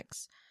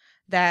comics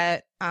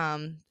that,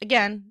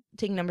 again,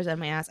 taking numbers out of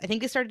my ass. I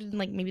think they started in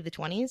like maybe the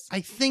 20s. I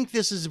think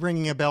this is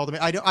ringing a bell to me.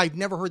 I've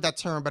never heard that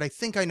term, but I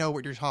think I know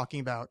what you're talking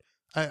about.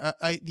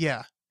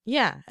 Yeah.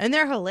 Yeah, and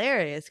they're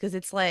hilarious because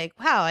it's like,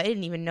 wow, I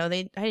didn't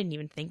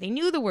even think they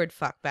knew the word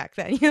fuck back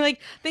then. You know,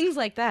 like things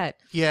like that.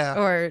 Yeah.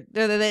 Or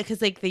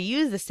because like they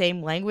use the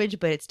same language,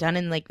 but it's done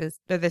in like this,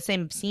 they're the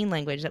same obscene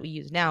language that we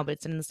use now, but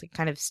it's in this like,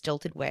 kind of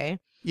stilted way.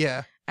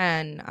 Yeah.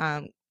 And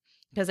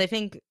because I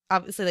think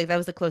obviously like that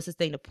was the closest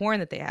thing to porn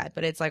that they had,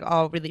 but it's like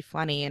all really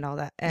funny and all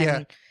that,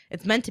 and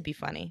it's meant to be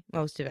funny,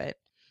 most of it.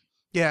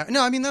 Yeah.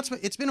 No, I mean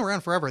it's been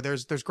around forever.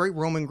 There's great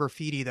Roman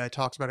graffiti that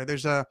talks about it.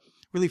 There's a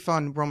really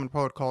fun Roman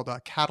poet called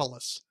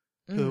Catullus,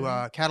 who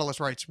Catullus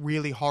writes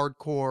really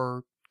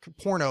hardcore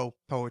porno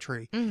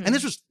poetry. And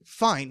this was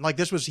fine. Like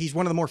he's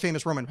one of the more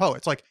famous Roman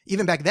poets. Like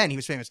even back then he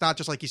was famous, not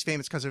just like he's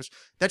famous because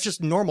that's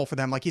just normal for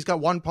them. Like he's got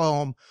one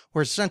poem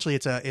where essentially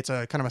it's a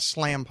kind of a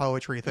slam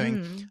poetry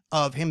thing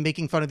of him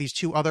making fun of these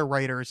two other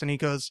writers. And he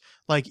goes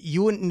like,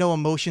 you wouldn't know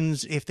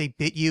emotions if they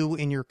bit you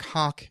in your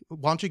cock.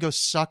 Why don't you go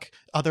suck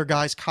other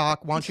guy's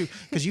cock? Why don't you,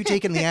 because you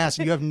take in the ass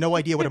and you have no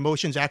idea what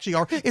emotions actually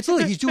are. It's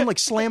literally, he's doing like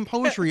slam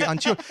poetry on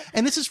chill.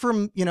 And this is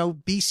from,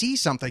 BC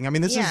something. I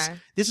mean, this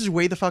is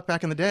way the fuck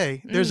back in the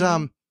day. There's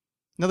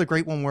another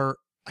great one where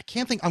I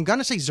can't think. I'm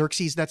gonna say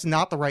Xerxes. That's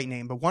not the right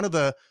name, but one of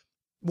the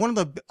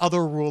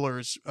other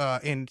rulers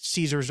in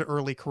Caesar's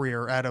early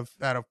career out of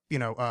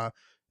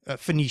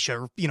Phoenicia,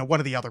 or one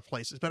of the other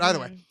places. But either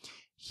way,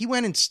 he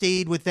went and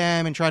stayed with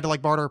them and tried to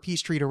like barter a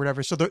peace treaty or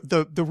whatever. So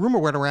the rumor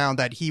went around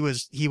that he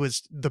was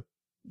the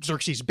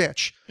Xerxes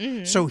bitch.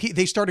 So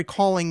they started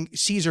calling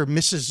Caesar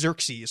Mrs.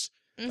 Xerxes.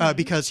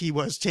 Because he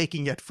was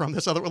taking it from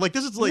this other, like,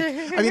 this is like,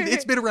 I mean,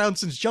 it's been around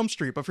since Jump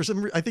Street, but for some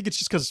reason, I think it's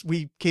just because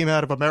we came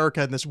out of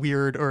America in this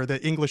weird, or the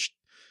English,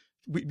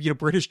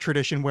 British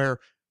tradition where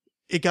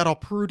it got all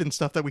prude and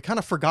stuff that we kind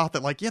of forgot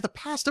that, like, the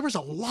past, there was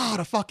a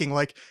lot of fucking,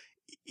 like,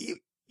 it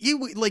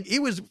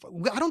was,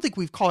 I don't think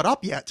we've caught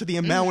up yet to the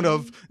amount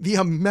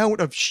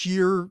of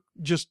sheer,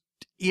 just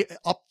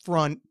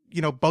upfront,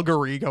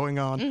 buggery going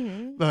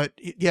on. But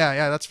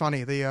yeah, that's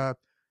funny. The,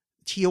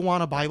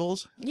 Tijuana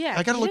Bibles. Yeah.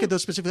 I got to look at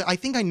those specifically. I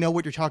think I know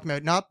what you're talking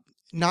about.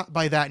 Not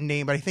by that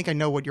name, but I think I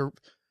know what you're.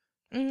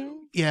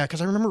 Yeah,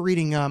 because I remember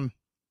reading.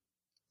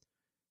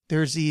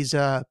 There's these.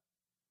 When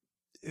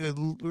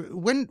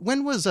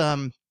was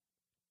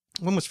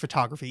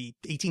photography?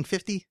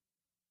 1850.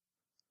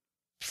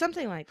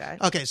 Something like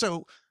that. Okay,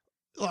 so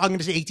I'm going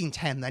to say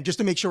 1810 then, just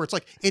to make sure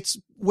it's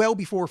well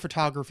before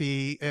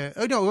photography.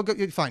 No,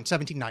 fine,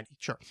 1790.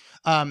 Sure.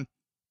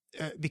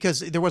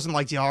 Because there wasn't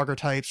like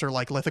daguerreotypes or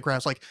like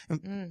lithographs,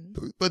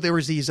 but there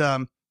was these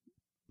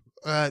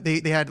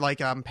they had like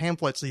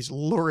pamphlets, these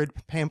lurid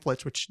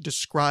pamphlets which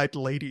described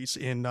ladies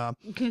in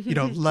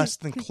less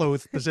than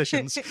clothed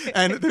positions,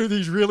 and they're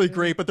these really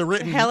great, but they're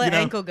written hella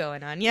ankle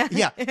going on, yeah.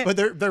 yeah, but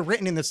they're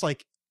written in this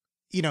like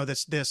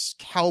this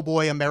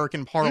cowboy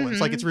American parlance,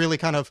 like it's really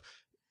kind of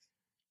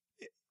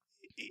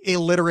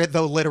illiterate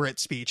though literate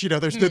speech.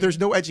 There's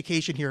no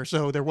education here,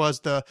 so there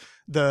was the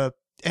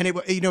and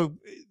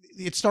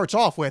it starts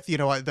off with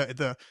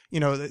the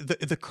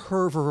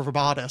curve of her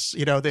bodice,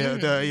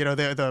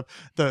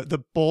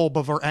 the bulb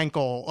of her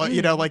ankle,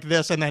 like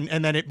this, and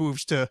then it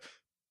moves to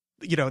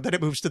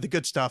the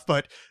good stuff.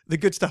 But the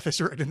good stuff is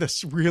written in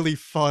this really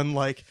fun,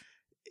 like,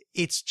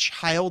 it's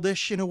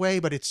childish in a way,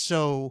 but it's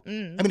so. I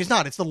mean, it's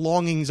not. It's the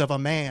longings of a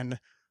man,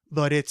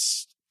 but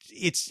it's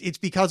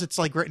because it's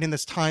like written in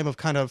this time of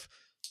kind of.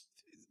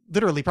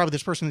 Literally, probably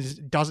this person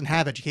doesn't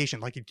have education.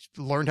 Like, he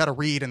learned how to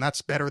read, and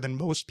that's better than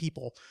most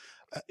people.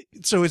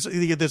 So it's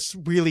this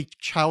really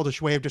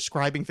childish way of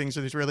describing things.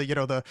 So there's really,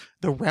 the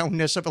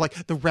roundness of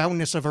the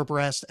roundness of her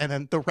breast, and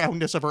then the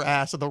roundness of her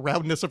ass, and the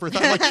roundness of her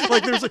thigh.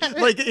 Like there's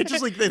it's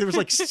just like there was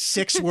like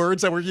 6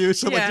 words that were used,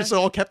 so like just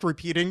all kept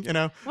repeating.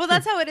 Well,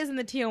 that's how it is in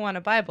the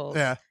Tijuana Bibles.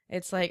 Yeah.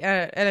 It's like,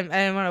 and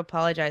I want to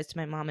apologize to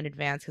my mom in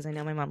advance because I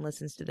know my mom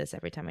listens to this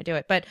every time I do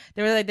it. But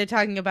they're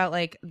talking about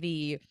like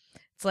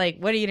it's like,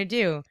 what are you gonna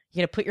do? You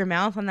gonna put your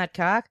mouth on that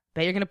cock?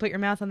 Bet you're gonna put your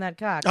mouth on that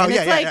cock. Oh, and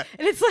yeah, it's yeah, like, yeah.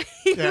 And it's like,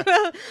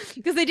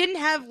 because they didn't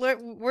have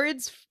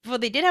words. Well,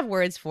 they did have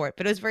words for it,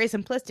 but it was very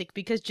simplistic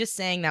because just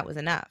saying that was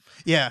enough.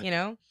 Yeah.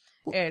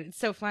 And it's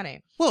so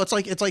funny. Well, it's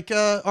like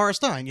R.S.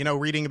 Stine,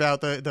 reading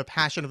about the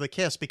passion of the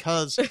kiss,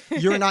 because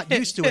you're not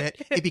used to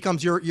it. It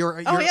becomes your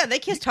oh yeah, they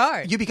kissed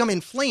hard. You become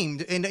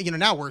inflamed, and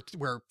now we're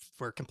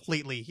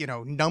completely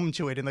numb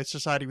to it in the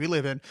society we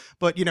live in.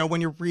 But when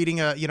you're reading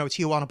a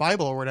Tijuana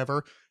Bible or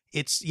whatever,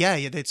 it's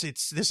this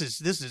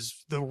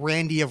is the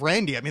Randy of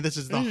Randy. I mean, this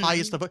is the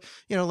highest of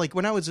like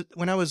when I was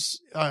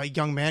a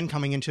young man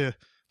coming into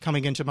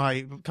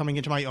my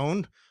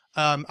own.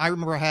 I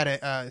remember I had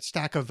a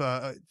stack of,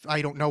 I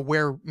don't know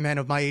where men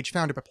of my age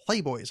found it, but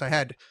Playboys. I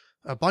had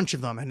a bunch of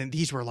them, and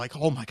these were like,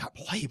 oh my God,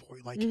 Playboy.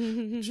 Like,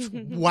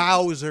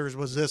 wowzers,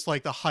 was this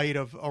like the height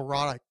of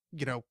erotic,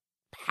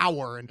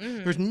 power, and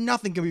there's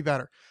nothing can be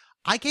better.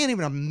 I can't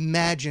even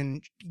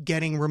imagine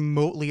getting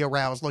remotely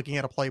aroused looking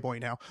at a Playboy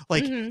now.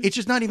 Like, it's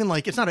just not even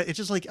like, it's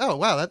just like, oh,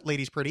 wow, that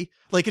lady's pretty.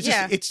 Like, it's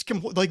just, it's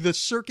like the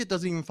circuit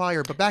doesn't even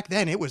fire. But back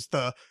then it was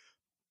the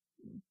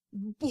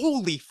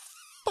holy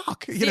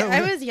fuck,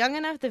 I was young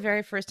enough the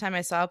very first time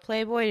I saw a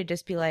Playboy to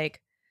just be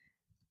like,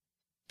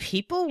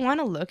 people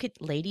want to look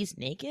at ladies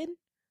naked?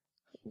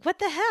 What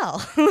the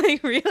hell?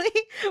 Like, really?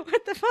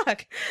 What the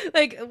fuck?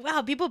 Like,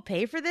 wow, people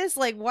pay for this?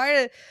 Like,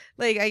 why?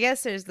 Like, I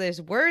guess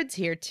there's words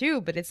here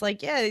too, but it's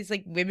like, yeah, it's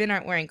like women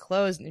aren't wearing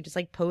clothes and they're just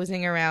like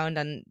posing around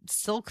on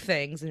silk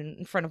things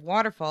in front of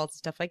waterfalls and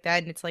stuff like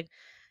that. And it's like,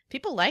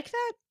 people like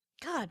that?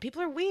 God,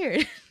 people are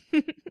weird.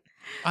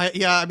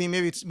 I mean,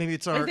 maybe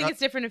it's our. I think it's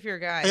different if you're a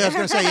guy. Yeah, I was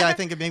gonna say, I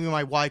think maybe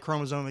my Y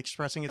chromosome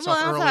expressing itself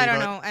well, early. I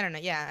don't know.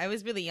 Yeah, I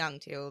was really young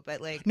too,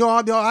 but like. No,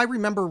 I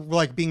remember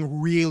like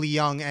being really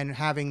young and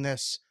having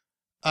this.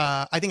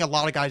 I think a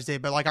lot of guys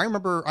did, but like I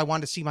remember I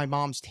wanted to see my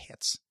mom's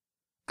tits.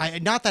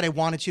 Not that I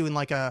wanted to in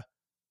like a.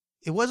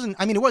 It wasn't.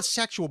 I mean, it was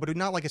sexual, but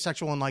not like a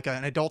sexual and like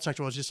an adult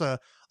sexual. It was just a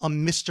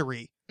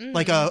mystery,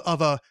 like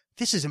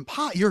this is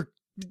impossible. You're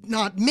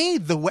not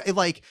made the way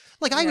like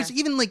I was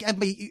even like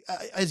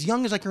as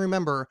young as I can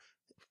remember.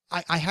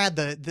 I had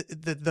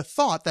the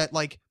thought that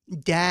like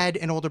dad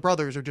and older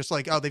brothers are just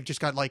like, oh, they've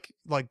just got like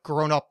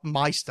grown up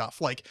my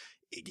stuff. Like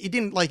it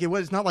didn't like, it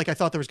was not like I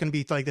thought there was going to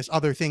be like this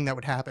other thing that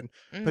would happen.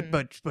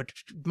 But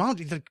mom,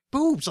 like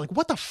boobs, like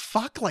what the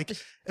fuck? Like,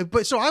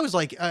 but so I was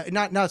like,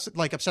 not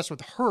like obsessed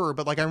with her,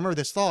 but like I remember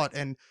this thought,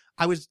 and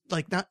I was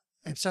like, not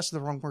obsessed with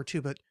the wrong word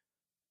too, but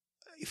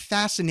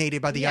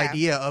fascinated by the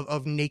idea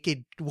of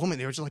naked woman.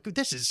 They were just like,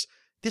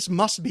 this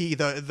must be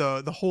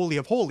the holy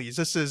of holies.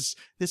 This is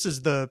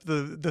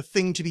the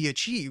thing to be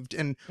achieved.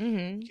 And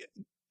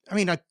I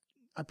mean, I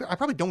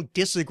probably don't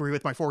disagree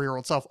with my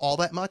 4-year-old self all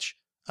that much.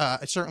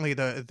 Certainly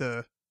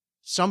the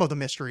some of the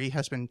mystery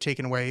has been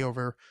taken away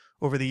over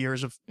the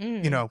years of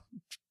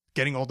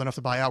getting old enough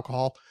to buy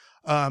alcohol.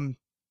 I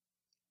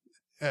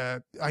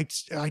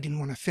didn't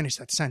want to finish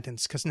that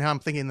sentence because now I'm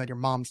thinking that your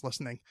mom's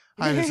listening.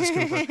 Hi, Mrs.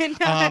 Cooper.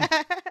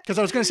 Because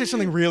I was going to say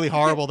something really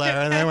horrible there,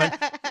 and then I went,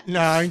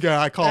 no,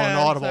 I call it an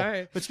audible.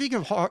 Sorry. But speaking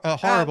of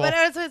horrible, but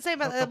I was going to say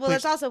about well, please.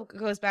 this also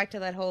goes back to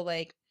that whole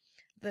like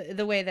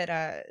the way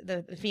that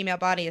the female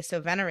body is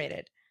so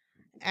venerated,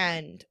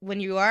 and when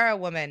you are a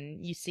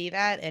woman, you see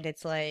that, and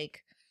it's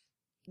like,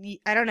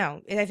 I don't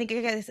know. I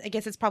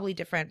guess it's probably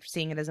different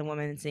seeing it as a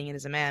woman and seeing it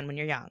as a man when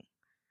you're young.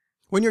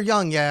 When you're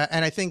young, yeah,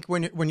 and I think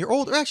when you're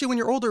older, actually when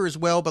you're older as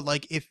well. But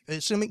like, if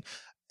assuming,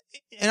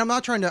 and I'm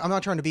not trying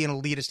to be an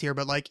elitist here,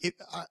 but like,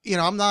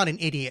 I'm not an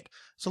idiot,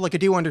 so like I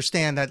do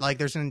understand that like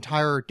there's an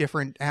entire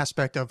different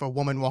aspect of a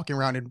woman walking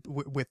around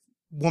with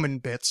woman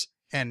bits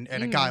and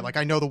a guy. Like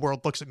I know the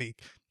world looks at me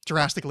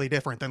drastically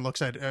different than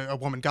looks at a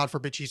woman. God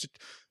forbid she's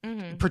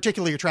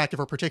particularly attractive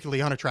or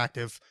particularly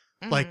unattractive.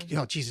 Like,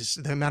 Jesus,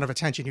 the amount of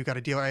attention you got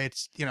to deal with,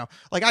 it's,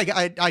 like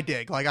I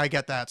dig, like I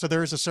get that. So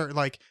there is a certain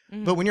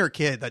but when you're a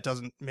kid, that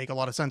doesn't make a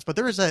lot of sense. But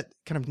there is that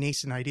kind of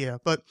nascent idea.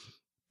 But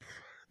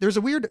there's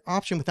a weird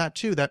option with that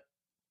too, that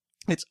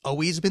it's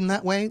always been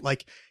that way.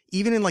 Like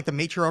even in like the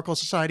matriarchal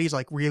societies,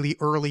 like really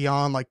early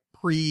on, like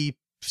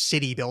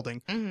pre-city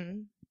building,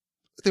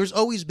 there's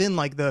always been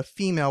like the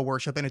female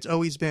worship, and it's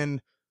always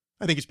been,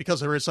 I think it's because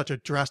there is such a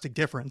drastic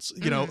difference,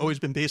 always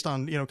been based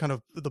on, kind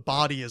of the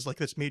body as like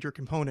this major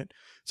component.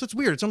 So it's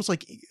weird. It's almost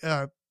like,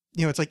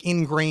 it's like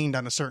ingrained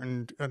on a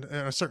certain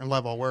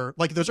level, where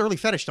like those early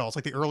fetish dolls,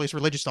 like the earliest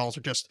religious dolls,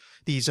 are just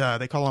these,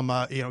 they call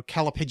them,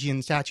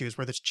 calipigian statues,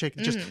 where this chick,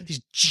 just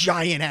these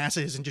giant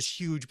asses and just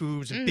huge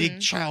boobs and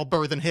big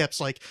childbirth and hips,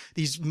 like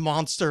these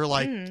monster,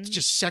 like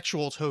just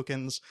sexual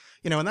tokens,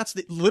 and that's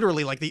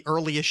literally like the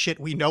earliest shit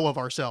we know of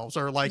ourselves,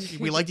 or like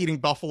we liked eating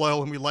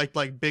buffalo and we liked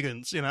like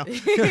biggins,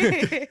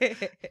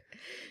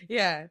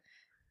 Yeah.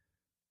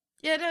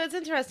 Yeah, no, it's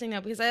interesting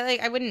though, because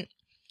I wouldn't,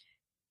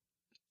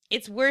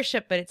 it's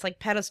worship, but it's like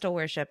pedestal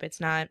worship. It's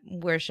not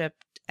worship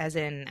as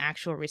in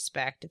actual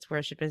respect. It's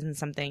worship as in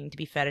something to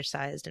be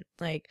fetishized. And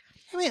like,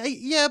 but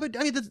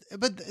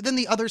then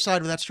the other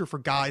side of that's true for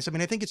guys. I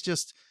mean, I think it's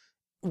just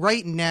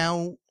right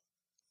now,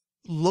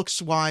 looks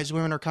wise,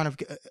 women are kind of.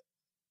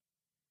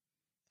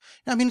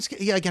 I mean,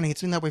 again,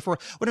 it's been that way for.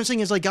 What I'm saying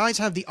is, like, guys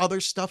have the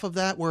other stuff of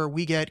that, where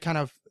we get kind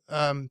of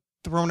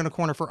thrown in a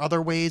corner for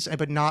other ways,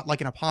 but not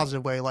like in a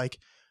positive way, like.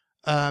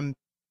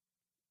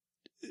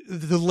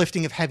 The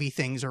lifting of heavy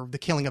things, or the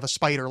killing of a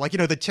spider, like,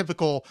 the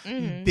typical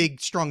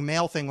big, strong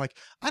male thing. Like,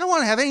 I don't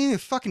want to have anything to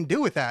fucking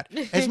do with that.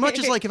 As much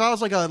as like, if I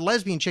was like a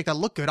lesbian chick that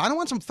looked good, I don't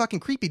want some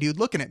fucking creepy dude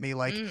looking at me.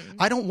 Like,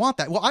 I don't want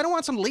that. Well, I don't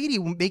want some lady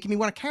making me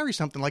want to carry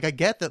something. Like, I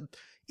get that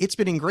it's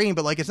been ingrained,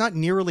 but like, it's not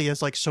nearly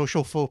as like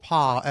social faux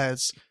pas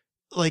as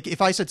like,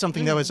 if I said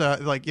something that was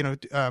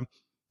the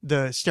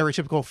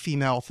stereotypical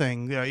female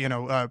thing, I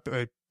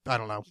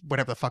don't know,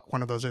 whatever the fuck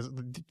one of those is.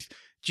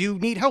 Do you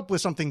need help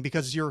with something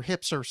because your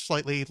hips are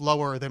slightly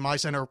lower than my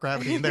center of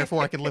gravity, and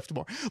therefore I can lift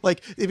more?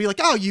 Like, it'd be like,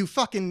 oh, you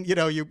fucking, you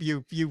hate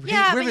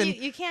women. But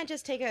you can't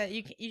just take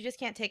you just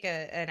can't take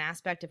an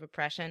aspect of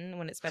oppression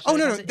when it's special. Oh,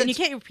 no, and you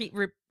can't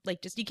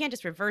you can't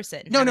just reverse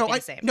it. And No,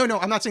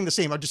 I'm not saying the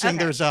same. I'm just saying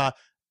there's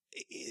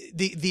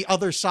the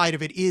other side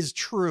of it is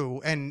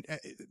true, and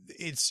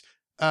it's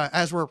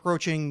as we're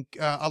approaching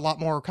a lot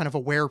more kind of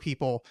aware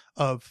people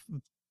of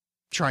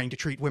trying to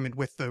treat women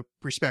with the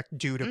respect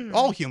due to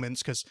all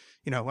humans, because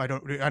I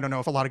don't know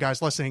if a lot of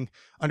guys listening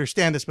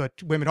understand this, but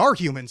women are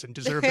humans and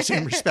deserve the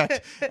same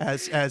respect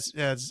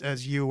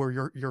as you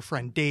or your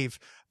friend Dave.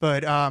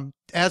 But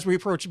as we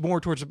approach more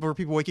towards more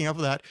people waking up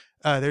to that,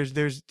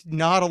 there's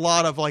not a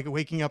lot of like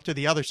waking up to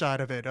the other side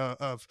of it,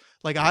 of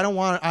like, I don't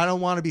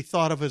want to be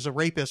thought of as a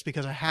rapist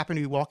because I happen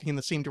to be walking in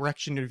the same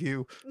direction of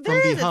you from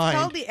behind. It's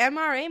called the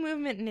MRA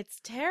movement, and it's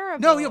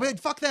terrible. No, but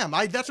fuck them.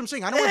 That's what I'm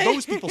saying. I don't want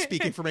those people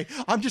speaking for me.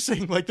 I'm just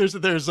saying, like, there's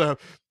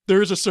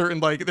a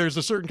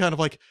certain kind of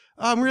like,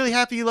 I'm really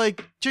happy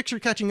like chicks are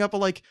catching up, but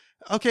like,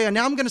 okay, and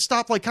now I'm going to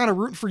stop like kind of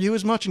rooting for you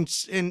as much and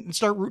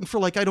start rooting for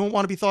like, I don't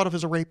want to be thought of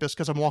as a rapist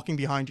because I'm walking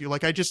behind you.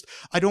 Like, I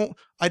don't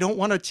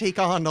want to take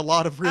on a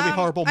lot of really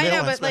horrible male. I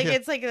know, but like,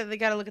 it's like they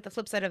got to look at the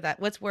flip side of that.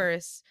 What's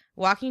worse,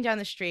 walking down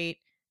the street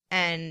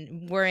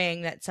and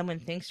worrying that someone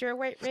thinks you're a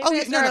rapist,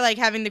 or like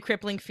having the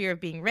crippling fear of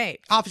being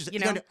raped? Obviously,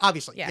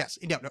 obviously, yeah. Yes.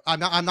 No,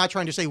 I'm not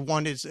trying to say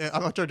one is.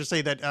 I'm not trying to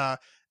say that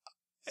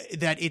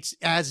it's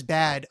as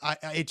bad.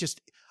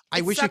 I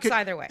wish it could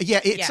either way.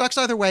 Yeah, it sucks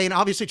either way, and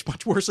obviously it's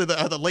much worse than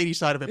the lady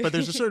side of it. But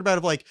there's a certain amount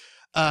of like,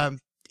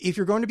 if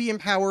you're going to be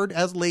empowered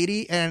as a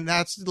lady, and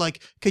that's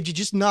like, could you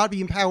just not be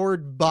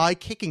empowered by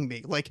kicking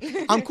me? Like,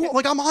 I'm cool.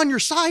 Like, I'm on your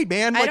side,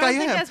 man. Like, I don't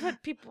think that's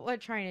what people are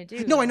trying to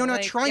do. No, I know,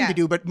 not trying to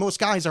do, but most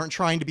guys aren't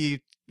trying to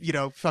be,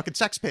 fucking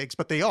sex pigs,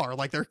 but they are.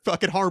 Like, they're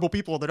fucking horrible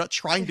people. They're not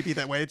trying to be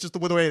that way. It's just the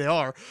way they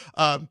are.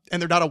 And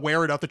they're not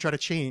aware enough to try to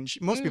change.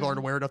 Most people aren't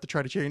aware enough to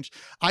try to change.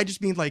 I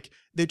just mean, like,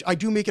 I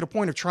do make it a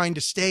point of trying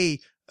to stay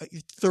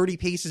 30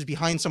 paces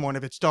behind someone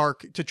if it's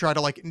dark, to try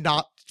to like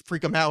not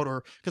freak them out,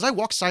 or because I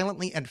walk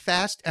silently and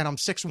fast, and I'm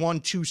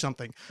 6'1", 2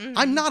 something.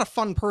 I'm not a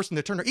fun person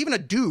to turn, even a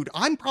dude.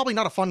 I'm probably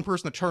not a fun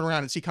person to turn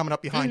around and see coming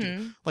up behind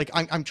you. Like,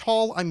 I'm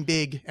tall, I'm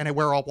big, and I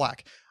wear all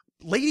black.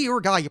 Lady or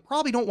guy, you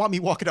probably don't want me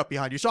walking up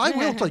behind you. So I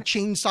will like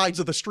change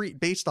sides of the street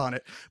based on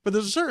it. But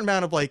there's a certain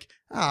amount of like,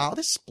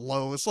 this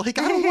blows. Like,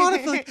 I don't want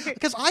to think,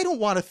 because I don't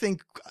want to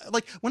think,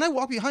 like, when I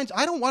walk behind,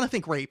 I don't want to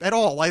think rape at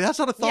all. Like, that's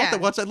not a thought that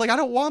wants, like, I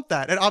don't want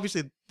that. And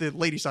obviously the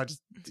lady side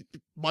is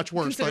much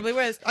worse. Considerably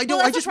worse. I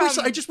know. I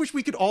just wish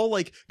we could all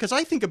like, because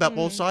I think about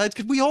both sides,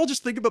 because we all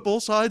just think about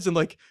both sides, and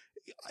like,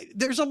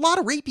 there's a lot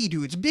of rapey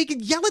dudes.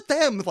 Big, yell at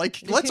them.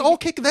 Like, let's all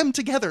kick them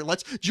together.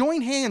 Let's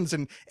join hands,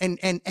 and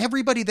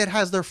everybody that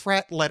has their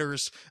frat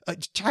letters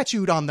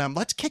tattooed on them,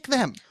 let's kick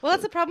them. Well,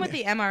 that's the problem with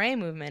the MRA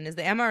movement. Is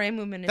the MRA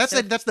movement is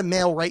that's the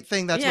male right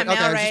thing. That's male I was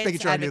just rights making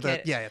sure advocate. I knew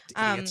that.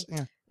 Yeah, idiots.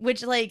 Yeah.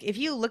 Which, like, if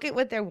you look at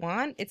what they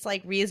want, it's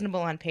like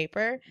reasonable on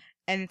paper,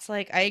 And it's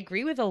like, I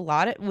agree with a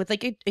lot of, with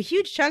like a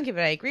huge chunk of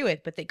it I agree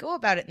with, but they go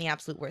about it in the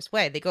absolute worst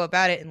way. They go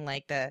about it in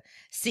like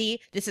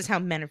this is how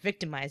men are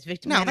victimized.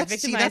 Men are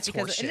victimized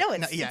because, horseshit. no,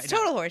 it's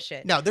total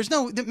horseshit. No,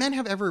 the men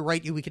have every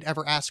right we could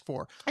ever ask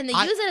for. And they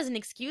use it as an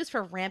excuse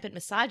for rampant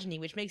misogyny,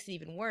 which makes it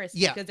even worse.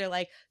 Yeah. Because they're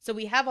like, so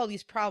we have all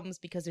these problems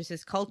because there's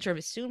this culture of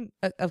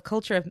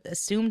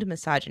assumed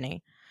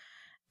misogyny.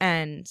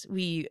 And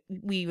we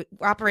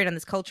operate on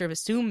this culture of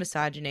assumed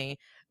misogyny,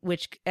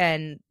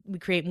 and we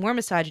create more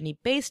misogyny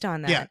based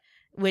on that. Yeah.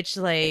 Which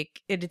like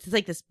it's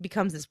like this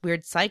becomes this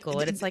weird cycle,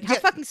 and it's like, how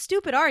fucking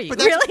stupid are you? But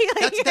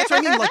Really? That's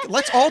what I mean. Like,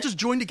 let's all just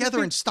join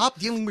together and stop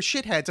dealing with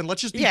shitheads, and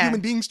let's just be human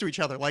beings to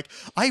each other. Like,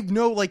 I'm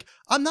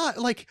not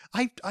like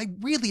I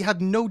really have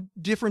no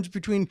difference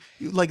between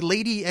like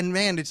lady and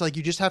man. It's like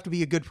you just have to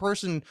be a good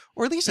person,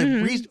 or at least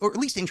or at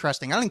least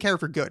interesting. I don't care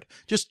if you're good.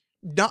 Just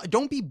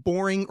don't be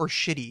boring or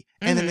shitty,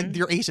 and then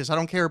you're aces. I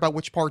don't care about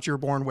which parts you're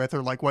born with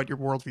or like what your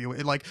worldview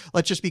is. Like,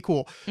 let's just be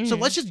cool. So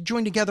let's just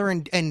join together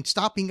and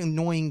stop being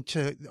annoying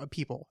to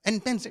people.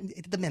 And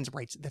the men's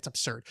rights, that's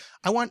absurd.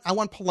 I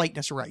want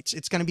politeness rights.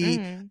 It's going to be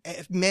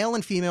male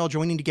and female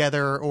joining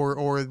together,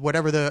 or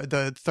whatever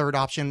the third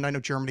option. I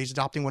know Germany's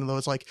adopting one of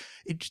those. Like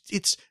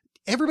it's.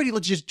 Everybody,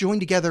 let's just join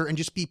together and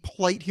just be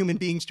polite human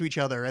beings to each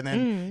other. And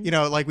then,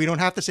 like, we don't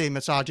have to say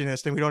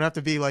misogynist and we don't have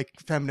to be like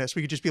feminist.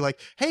 We could just be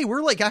like, hey,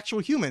 we're like actual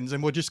humans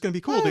and we're just going to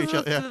be cool to each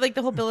other. Yeah. Like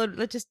the whole bill,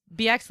 let's just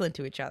be excellent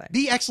to each other.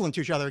 Be excellent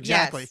to each other.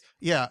 Exactly.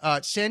 Yes. Yeah.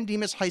 San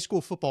Dimas High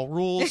School football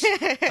rules.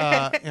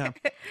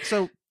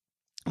 So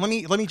let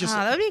me just.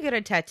 That would be a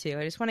good tattoo.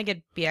 I just want to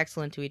be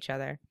excellent to each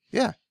other.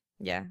 Yeah.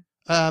 Yeah.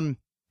 And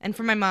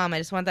for my mom, I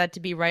just want that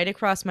to be right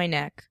across my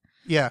neck.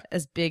 Yeah.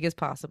 As big as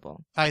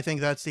possible. I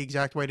think that's the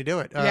exact way to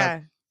do it.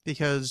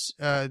 Because,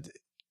 oh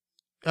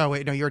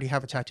wait, no, you already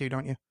have a tattoo,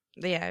 don't you?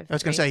 Yeah. I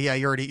was going to say, yeah,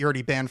 you're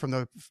already banned from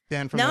the.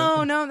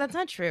 No, that's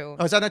not true.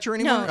 Oh, is that not true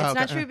anymore? No, it's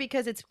not true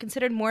because it's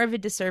considered more of a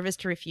disservice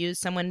to refuse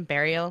someone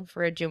burial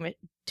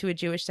to a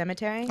Jewish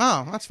cemetery.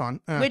 Oh, that's fun.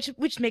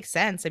 Which makes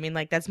sense. I mean,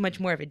 like, that's much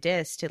more of a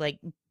diss to like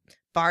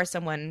bar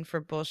someone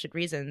for bullshit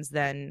reasons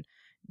than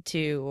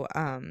to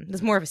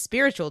there's more of a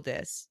spiritual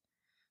diss.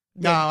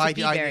 I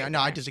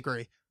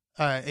disagree.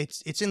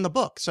 It's in the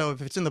book. So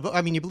if it's in the book,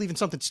 I mean, you believe in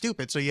something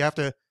stupid, so you have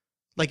to,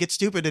 like, it's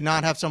stupid to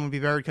not have someone be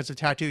buried because of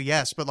tattoo.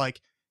 Yes, but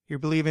like you're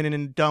believing in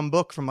a dumb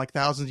book from like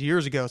thousands of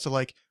years ago. So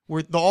like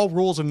all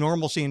rules of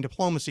normalcy and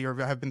diplomacy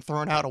have been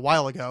thrown out a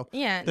while ago.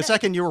 Yeah. The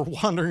second you were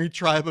wandering a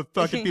tribe of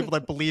fucking people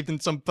that believed in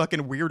some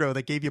fucking weirdo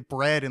that gave you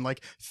bread and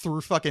like threw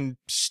fucking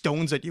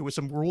stones at you with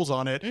some rules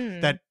on it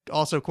that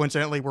also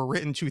coincidentally were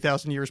written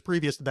 2,000 years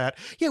previous to that.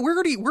 Yeah,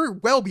 we're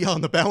well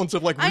beyond the bounds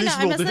of like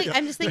reasonable.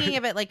 I'm just thinking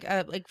of it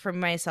like for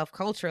myself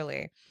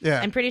culturally.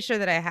 Yeah. I'm pretty sure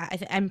that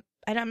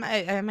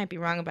I might be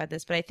wrong about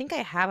this, but I think I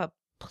have a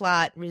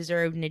plot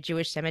reserved in a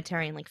Jewish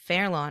cemetery in like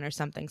Fairlawn or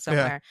something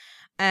somewhere.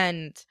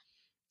 And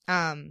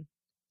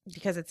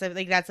because it's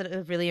that's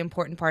a really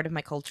important part of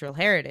my cultural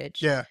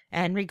heritage. Yeah.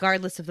 And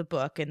regardless of the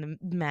book and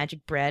the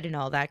magic bread and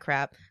all that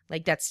crap,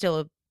 like that's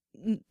still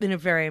been a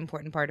very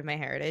important part of my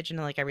heritage, and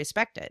like I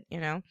respect it, you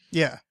know?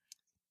 Yeah.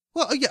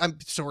 Well, yeah, I'm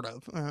sort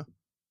of. I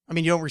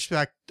mean, you don't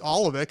respect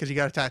all of it because you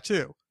got a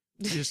tattoo.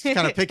 You're just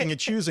kind of picking and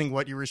choosing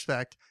what you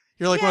respect.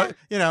 You're like, what,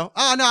 you know,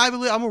 oh, no,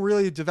 I'm a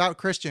really devout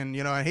Christian.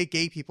 You know, I hate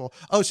gay people.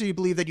 Oh, so you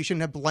believe that you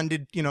shouldn't have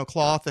blended, you know,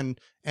 cloth and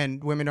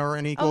women are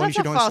unequal and you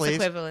should own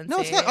slaves? Equivalency.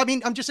 No, it's not. I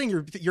mean, I'm just saying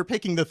you're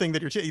picking the thing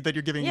that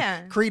you're giving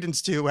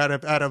credence to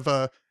out of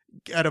a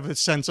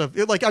sense of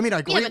like, I mean, I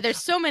agree. Yeah, but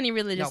there's so many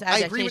religious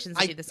adaptations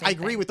that do the same I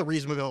agree with the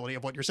reasonability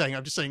of what you're saying.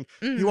 I'm just saying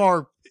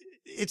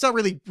it's not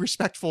really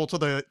respectful to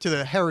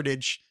the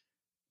heritage.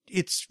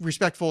 It's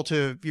respectful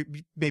to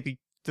maybe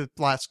the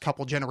last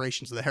couple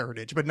generations of the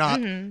heritage, but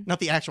not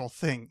the actual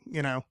thing,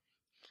 you know.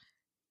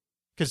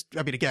 Because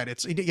I mean, again,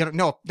 it's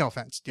no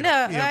offense.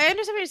 I understand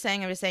what you're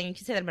saying. I'm just saying you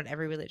can say that about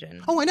every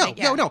religion. Oh, I know.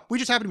 Like, No. We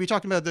just happen to be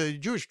talking about the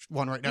Jewish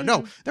one right now.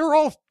 No, they're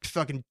all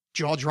fucking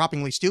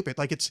jaw-droppingly stupid.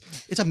 Like it's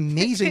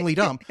amazingly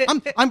dumb.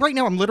 I'm right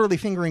now. I'm literally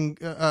fingering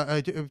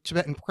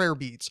Tibetan prayer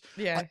beads.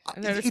 Yeah, I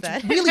noticed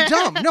that. It's really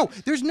dumb. No,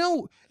 there's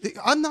no.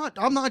 I'm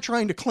not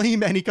trying to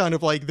claim any kind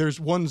of like. There's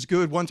one's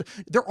good, one's.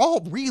 They're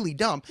all really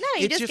dumb. No,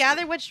 you just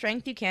gather what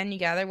strength you can. You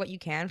gather what you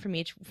can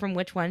from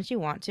which ones you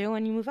want to,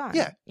 and you move on.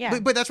 Yeah.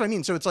 But that's what I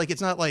mean. So it's like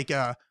it's not like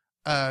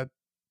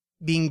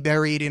being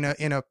buried in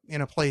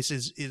a place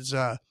is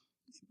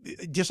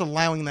just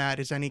allowing that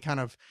as any kind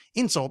of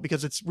insult,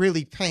 because it's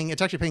actually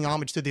paying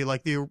homage to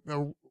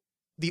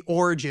the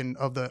origin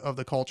of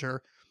the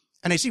culture.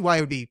 And I see why it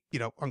would be, you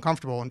know,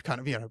 uncomfortable and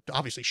kind of, you know,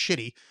 obviously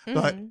shitty,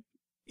 but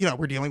you know,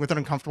 we're dealing with an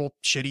uncomfortable,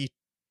 shitty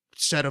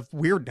set of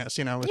weirdness,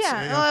 you know.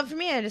 Well, for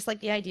me, I just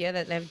like the idea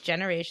that I have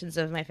generations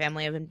of my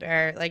family have been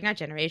buried, like not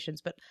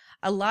generations, but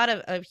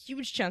a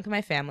huge chunk of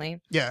my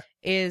family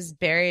is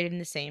buried in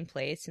the same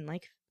place in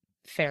like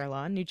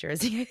Fairlawn, New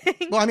Jersey, I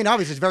think. Well, I mean,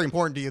 obviously, it's very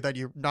important to you that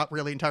you're not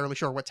really entirely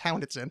sure what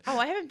town it's in. Oh,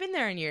 I haven't been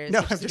there in years.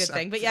 No, which is a good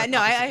thing. But No,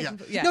 I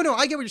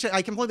get what you're saying.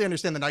 I completely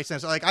understand the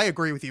niceness. Like, I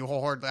agree with you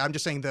wholeheartedly. I'm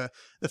just saying the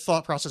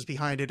thought process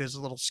behind it is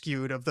a little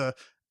skewed.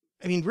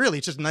 I mean, really,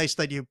 it's just nice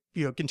that you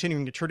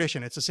continuing the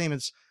tradition. It's the same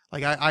as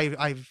like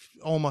I've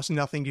almost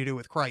nothing to do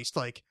with Christ.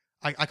 Like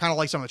I kind of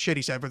like some of the shit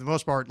he said, but for the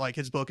most part, like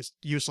his book is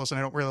useless, and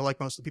I don't really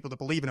like most of the people that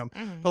believe in him.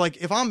 Mhm. But like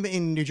if I'm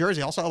in New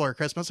Jersey, I'll celebrate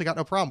Christmas. I got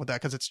no problem with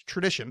that because it's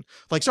tradition.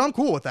 Like so, I'm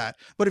cool with that.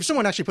 But if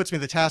someone actually puts me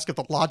the task of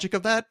the logic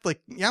of that,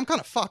 like yeah, I'm kind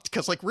of fucked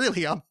because like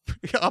really, I'm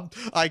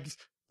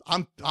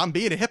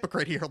being a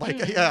hypocrite here.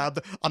 Like, yeah,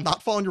 I'm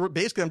not following your.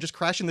 Basically, I'm just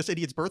crashing this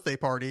idiot's birthday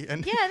party.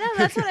 And Yeah, no,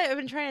 that's what I've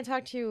been trying to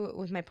talk to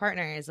with my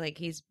partner. Is like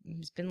he's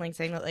been like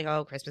saying that like,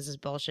 oh, Christmas is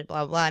bullshit,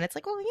 blah blah. And it's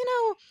like, well,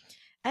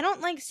 I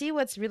don't like see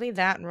what's really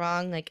that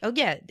wrong. Like, oh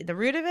yeah, the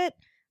root of it,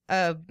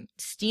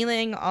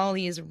 stealing all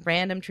these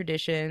random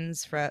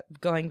traditions from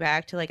going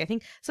back to like I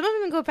think some of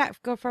them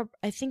go for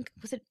I think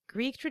was it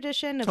Greek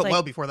tradition of like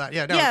well before that,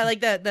 yeah, no. Yeah,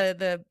 like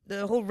the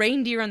whole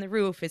reindeer on the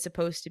roof is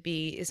supposed to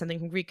be something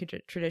from Greek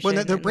tradition.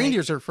 Well, the and,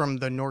 reindeers are from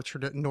the Norse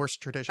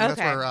tradition. That's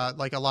Okay. where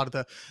like a lot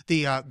of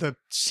the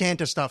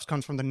Santa stuff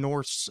comes from the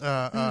Norse,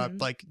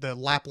 like the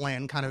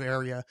Lapland kind of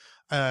area,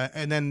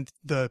 and then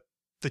the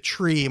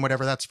tree and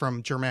whatever that's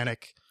from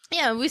Germanic.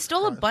 Yeah, we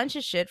stole a bunch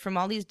of shit from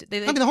all these. I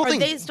mean, the whole thing.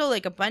 They stole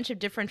like a bunch of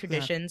different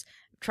traditions,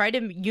 tried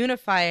to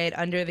unify it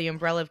under the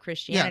umbrella of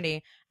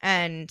Christianity,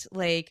 and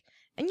like,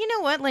 and you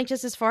know what? Like,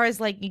 just as far as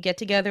like you get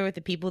together with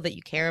the people that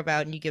you care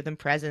about and you give them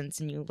presents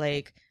and you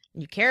like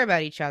you care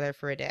about each other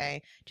for a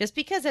day, just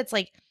because it's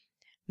like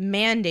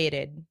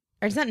mandated,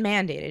 or it's not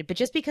mandated, but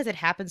just because it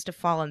happens to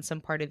fall in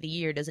some part of the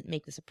year doesn't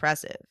make this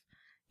oppressive,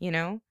 you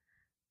know?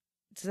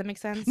 Does that make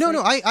sense? No,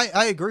 Like- no,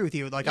 I agree with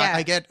you. Like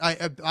Yeah.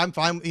 I'm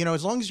fine.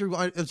 As long as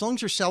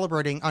you're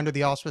celebrating under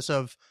the auspice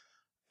of,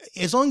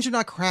 as long as you're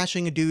not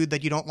crashing a dude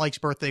that you don't like's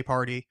birthday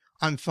party,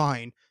 I'm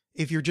fine.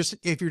 If you're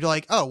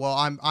like, oh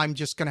well, I'm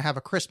just gonna have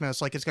a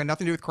Christmas, like it's got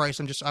nothing to do with Christ.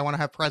 I want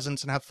to have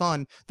presents and have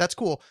fun. That's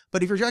cool.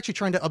 But if you're actually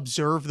trying to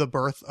observe the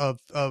birth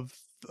of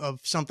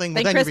something, well,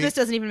 Like then you're Christmas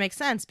doesn't even make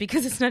sense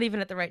because it's not even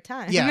at the right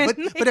time. Yeah,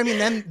 but I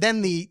mean,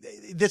 then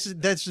this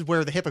is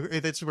where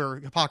that's where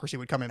hypocrisy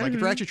would come in. Like if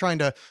you're actually trying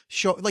to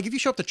show, like if you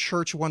show up to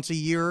church once a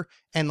year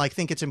and like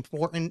think it's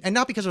important, and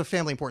not because of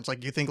family importance,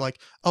 like you think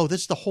like, oh,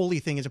 this the holy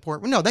thing is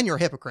important. No, then you're a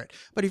hypocrite.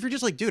 But if you're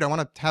just like, dude, I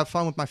want to have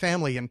fun with my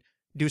family and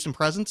do some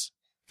presents.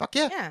 Fuck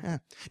yeah. Yeah.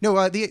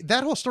 No,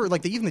 that whole story,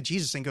 like even the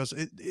Jesus thing goes,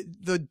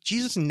 the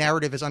Jesus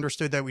narrative is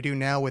understood that we do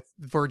now with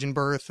virgin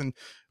birth and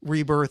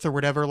rebirth or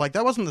whatever. Like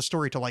that wasn't the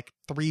story till like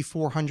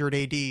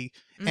 300-400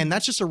 AD. And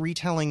that's just a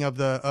retelling of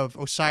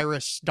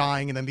Osiris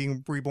dying and then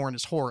being reborn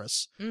as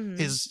Horus.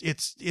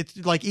 It's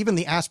like even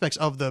the aspects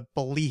of the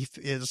belief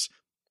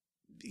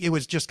it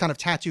was just kind of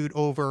tattooed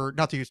over,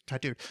 not to use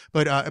tattooed,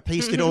 but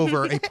pasted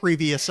over a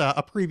previous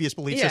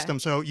belief system.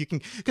 So you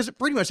can, because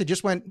pretty much it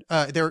just went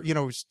there. It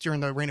was during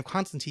the reign of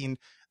Constantine.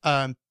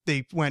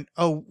 They went,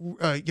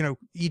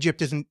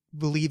 Egypt isn't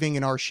believing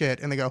in our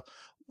shit, and they go,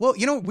 well,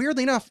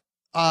 weirdly enough,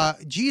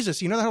 Jesus,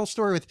 that whole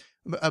story with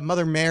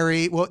Mother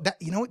Mary. Well, that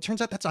it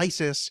turns out that's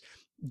Isis.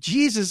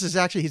 Jesus is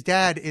actually, his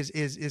dad is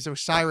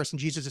Osiris and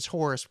Jesus is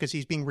Horus because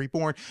he's being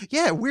reborn.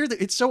 Yeah, weird.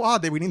 It's so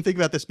odd that we didn't think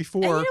about this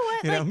before. And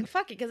you know what? Like,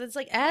 fuck it, because it's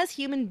like as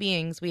human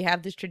beings, we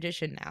have this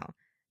tradition now.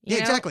 You know?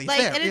 Exactly.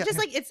 Like, Fair. and it's just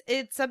like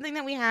it's something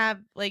that we have.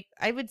 Like,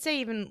 I would say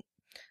even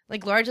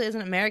like largely as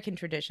an American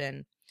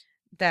tradition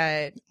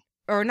that,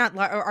 or not,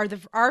 or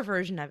our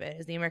version of it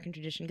is the American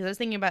tradition. Because I was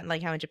thinking about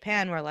like how in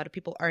Japan, where a lot of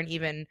people aren't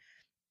even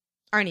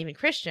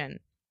Christian,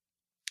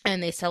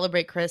 and they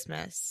celebrate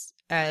Christmas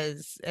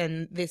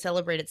and they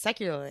celebrate it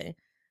secularly,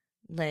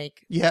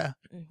 like yeah.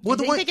 Well,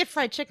 they get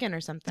fried chicken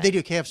or something. They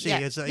do KFC.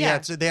 Yeah.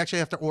 They actually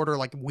have to order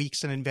like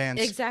weeks in advance.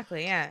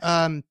 Exactly.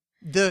 Yeah.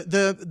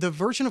 The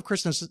version of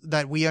Christmas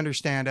that we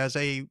understand as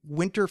a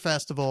winter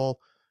festival,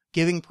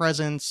 giving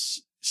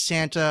presents,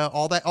 Santa,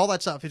 all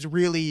that stuff is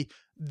really,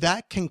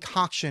 that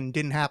concoction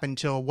didn't happen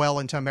till well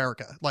into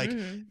America. Like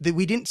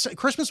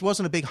Christmas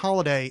wasn't a big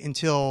holiday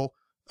until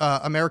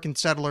American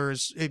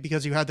settlers,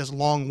 because you had this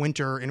long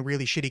winter in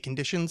really shitty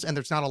conditions and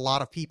there's not a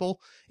lot of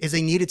people, is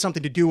they needed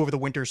something to do over the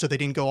winter so they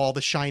didn't go all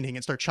The Shining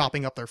and start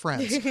chopping up their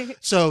friends.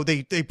 So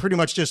they pretty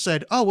much just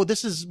said, oh, well,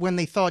 this is when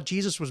they thought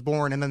Jesus was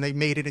born, and then they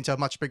made it into a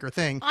much bigger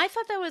thing. I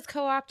thought that was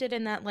co-opted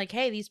in that, like,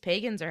 hey, these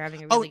pagans are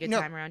having a really good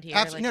time around here.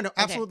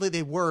 Absolutely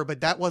they were,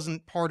 but that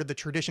wasn't part of the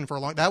tradition for a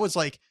long. That was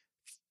like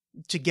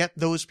to get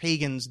those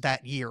pagans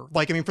that year.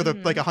 Like, I mean, for the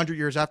like 100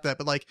 years after that,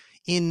 but like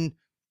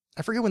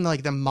I forget when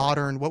like the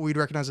modern, what we'd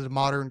recognize as a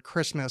modern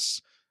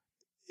Christmas,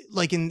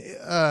 like in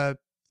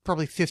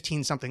probably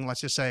 15 something,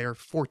 let's just say, or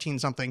 14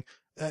 something,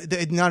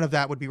 none of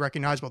that would be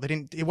recognizable.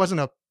 It wasn't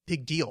a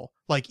big deal.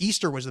 Like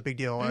Easter was the big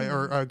deal,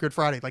 or Good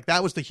Friday. Like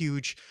that was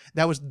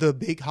the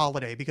big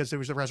holiday because there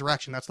was the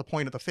resurrection. That's the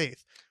point of the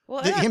faith.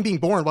 Well, him being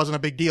born wasn't a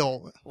big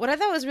deal. What I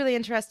thought was really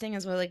interesting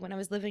is, well, like when I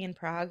was living in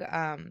Prague,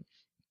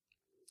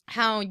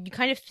 how you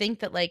kind of think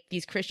that like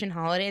these Christian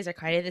holidays are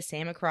kind of the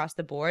same across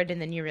the board, and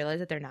then you realize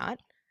that they're not.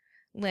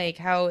 Like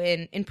how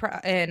in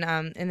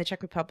the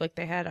Czech Republic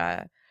they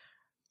had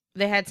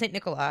Saint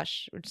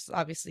Nicholas, which is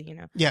obviously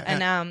yeah,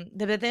 and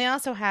but they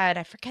also had,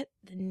 I forget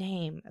the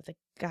name of the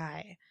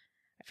guy.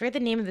 I forget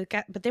the name of the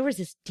guy, but there was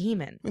this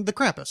demon. The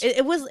Krampus.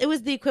 It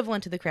was the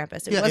equivalent to the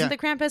Krampus. It wasn't the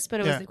Krampus, but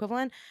it was the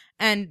equivalent.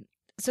 And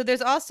so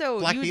there's also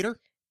Black Peter?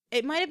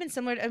 It might have been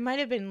similar. It might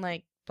have been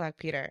like Black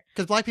Peter.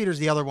 Because Black Peter's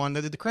the other one.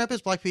 The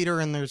Krampus, Black Peter,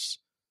 and there's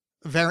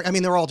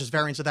they're all just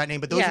variants of that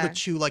name, but those are the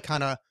two like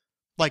kind of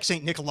like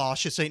Saint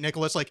Nicholas is Saint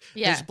Nicholas, like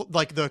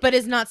like the but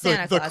it's not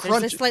Santa the Claus.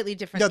 crunch, it's a slightly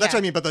different. No, that's what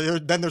I mean.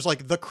 But then there's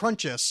like the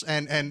Crunchus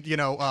and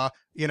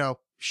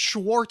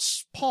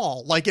Schwartz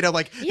Paul, like they're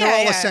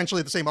all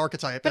essentially the same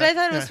archetype. But I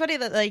thought it was funny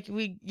that like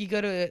we go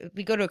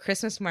to a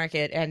Christmas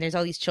market and there's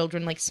all these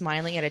children like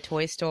smiling at a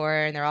toy store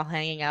and they're all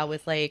hanging out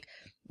with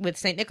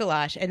Saint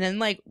Nicholas, and then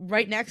like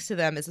right next to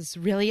them is this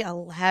really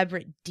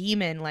elaborate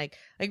demon, like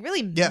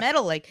really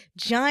metal, like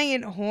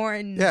giant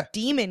horn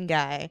demon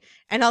guy,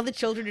 and all the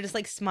children are just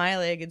like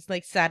smiling and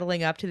like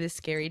saddling up to this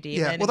scary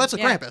demon. Yeah, well, that's a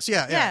Krampus.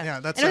 Yeah.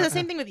 That's and it was the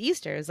same thing with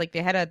Easter. It's like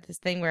they had this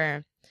thing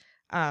where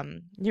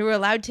you were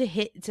allowed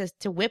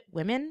to whip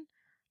women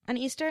on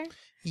Easter.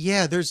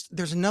 Yeah, there's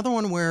another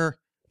one where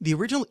the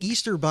original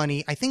Easter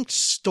Bunny, I think,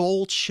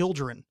 stole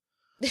children.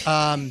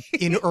 In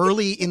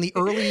the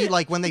early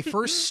like when they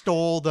first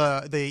stole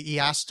the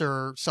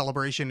Easter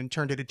celebration and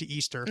turned it into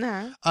Easter.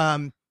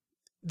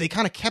 They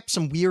kind of kept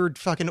some weird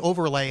fucking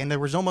overlay, and there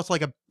was almost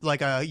like a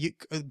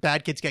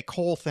bad kids get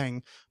coal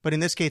thing, but in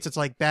this case it's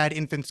like bad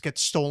infants get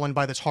stolen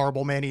by this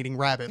horrible man-eating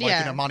rabbit,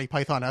 like in a Monty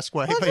Python-esque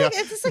way. Well,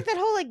 it's just like that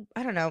whole like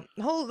I don't know,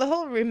 the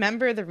whole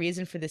remember the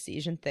reason for the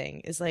season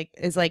thing is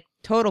like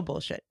total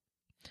bullshit.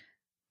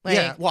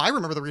 Yeah, well, I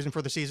remember the reason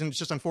for the season. It's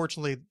just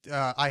unfortunately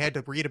I had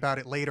to read about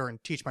it later and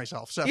teach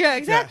myself. So yeah,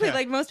 exactly. Yeah.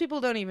 Like most people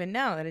don't even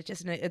know that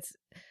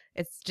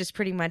it's just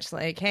pretty much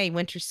like, hey,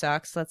 winter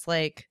sucks. Let's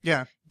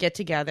get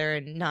together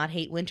and not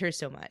hate winter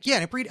so much. Yeah,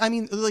 and I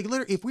mean, like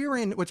literally, if we were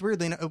in what's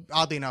weirdly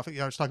oddly enough,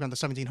 I was talking about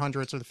the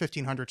 1700s or the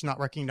 1500s,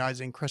 not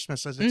recognizing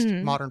Christmas as its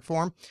modern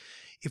form.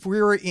 If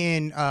we were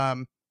in,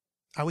 I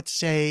would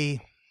say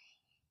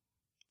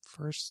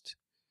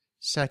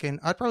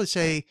I'd probably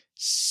say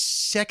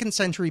 2nd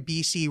century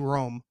BC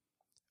Rome,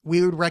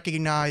 we would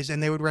recognize,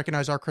 and they would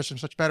recognize our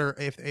Christmas much better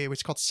if it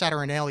was called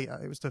Saturnalia.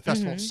 It was the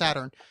festival of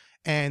Saturn.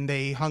 And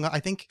they hung up, I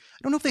don't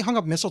know if they hung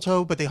up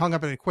mistletoe, but they hung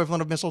up an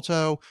equivalent of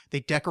mistletoe. They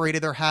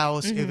decorated their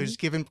house. It was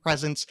given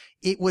presents.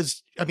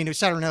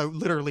 Saturnalia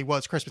literally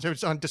was Christmas. It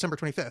was on December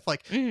 25th.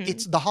 Like,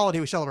 it's the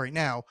holiday we celebrate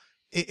now.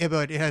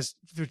 But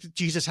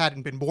Jesus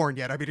hadn't been born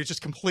yet. I mean, it's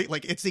just complete,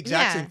 like, it's the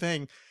exact same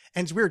thing.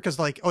 And it's weird because,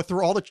 like,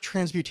 through all the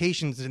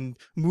transmutations and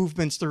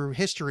movements through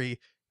history,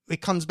 it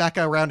comes back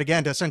around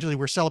again to essentially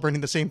we're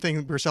celebrating the same thing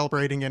we were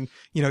celebrating in,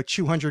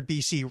 200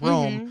 BC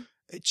Rome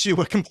to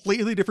a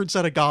completely different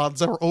set of gods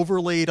that were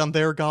overlaid on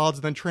their gods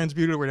and then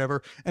transmuted or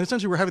whatever. And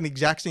essentially we're having the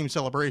exact same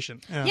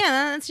celebration.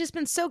 Yeah, it's just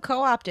been so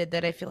co-opted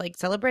that I feel like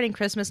celebrating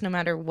Christmas, no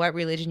matter what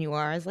religion you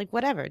are, is like,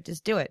 whatever,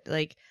 just do it.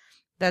 Like,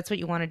 that's what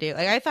you want to do.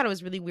 Like, I thought it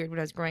was really weird when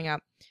I was growing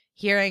up,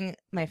 hearing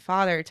my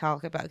father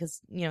talk about, because,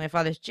 my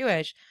father's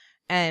Jewish.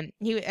 And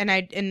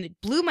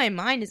it blew my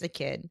mind as a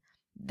kid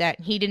that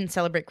he didn't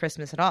celebrate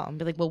Christmas at all. And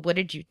be like, well, what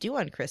did you do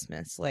on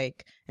Christmas?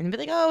 Like, and be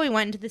like, oh, we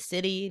went into the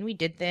city and we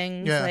did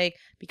things, like,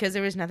 because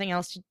there was nothing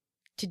else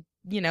to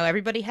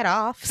everybody had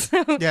off.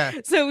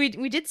 So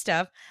we did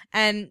stuff.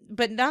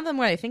 But now the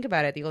more I think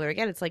about it, the older I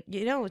get, it's like,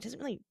 it doesn't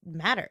really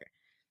matter.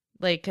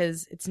 Like,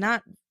 because it's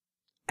not,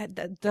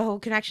 the whole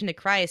connection to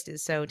Christ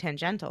is so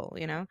tangential,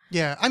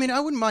 Yeah, I mean, I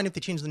wouldn't mind if they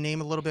changed the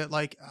name a little bit,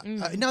 like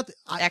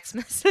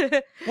Xmas.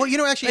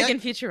 Well, actually, like in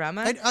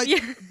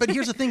Futurama. But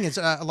here's the thing: is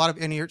a lot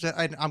of and here's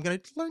I'm going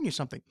to learn you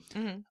something.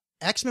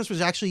 Xmas was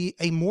actually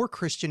a more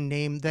Christian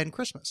name than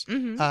Christmas.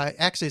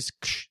 X is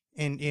ksh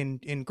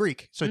in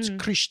Greek, so it's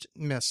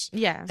Christmas.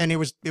 Yeah, and it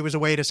was a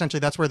way to essentially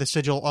that's where the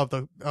sigil of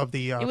the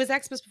it was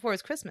Xmas before it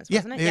was Christmas,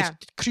 wasn't it? Yeah,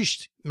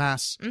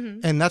 Christmas,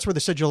 and that's where the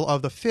sigil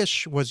of the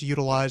fish was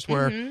utilized,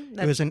 where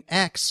it was an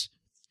X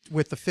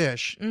with the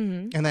fish,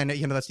 and then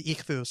that's the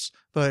ichthus.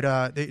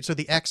 But so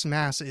the X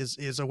mass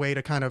is a way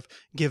to kind of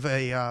give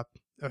a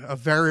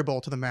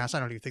variable to the mass. I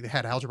don't even think they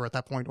had algebra at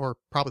that point, or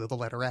probably the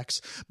letter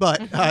X.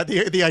 But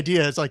the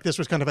idea is like this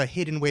was kind of a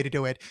hidden way to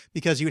do it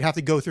because you would have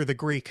to go through the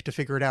Greek to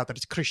figure it out that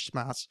it's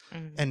Christmas.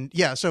 And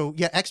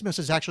Xmas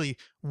is actually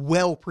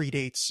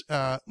predates,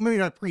 maybe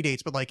not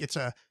predates, but like it's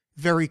a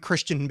very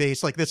Christian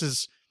based. Like this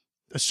is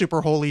a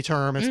super holy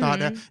term. It's not.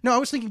 No, I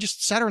was thinking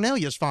just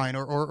Saturnalia is fine,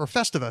 or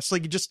Festivus.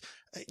 Like you just.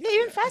 Yeah,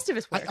 even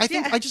Festivus works.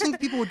 I just think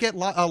people would get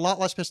a lot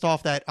less pissed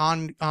off that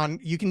on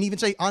you can even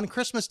say on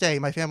Christmas Day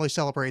my family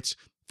celebrates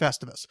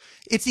Festivus.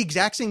 It's the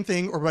exact same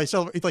thing. Or I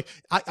celebrate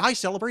I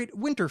celebrate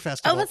Winter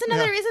Festival. Oh, that's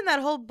another reason that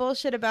whole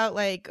bullshit about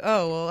like,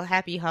 oh well,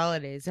 happy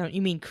holidays. Don't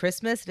you mean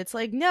Christmas? And it's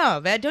like, no,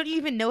 man, don't you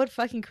even know what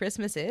fucking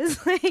Christmas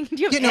is? Like, do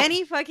you have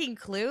any fucking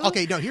clue?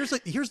 Okay, no. Here's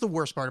the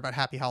worst part about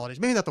happy holidays.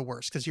 Maybe not the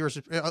worst because yours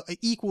is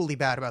equally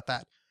bad about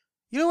that.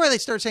 You know why they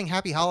started saying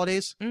happy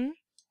holidays?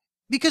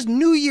 Because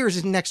New Year's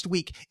is next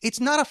week.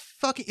 It's not a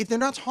fucking. They're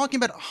not talking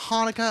about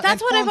Hanukkah.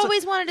 That's what I've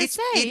always wanted to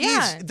say.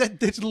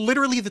 It's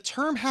literally the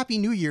term Happy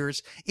New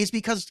Year's is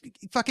because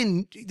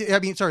fucking. I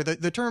mean, sorry.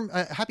 The term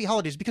Happy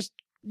Holidays because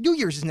New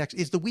Year's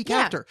is the week Yeah.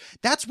 after.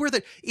 That's where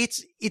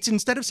it's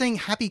instead of saying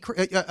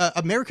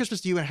Merry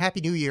Christmas to you and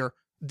Happy New Year,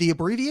 the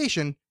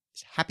abbreviation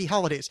is Happy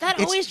Holidays. That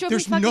always drove me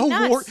There's fucking no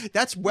nuts. war.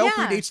 That's well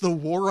Yeah. predates the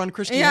war on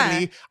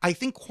Christianity. I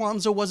think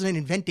Kwanzaa wasn't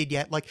invented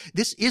yet. Like,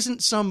 this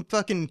isn't some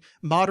fucking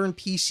modern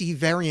PC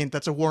variant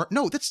that's a war.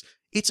 No,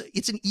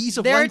 it's an ease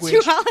of There are language.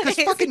 two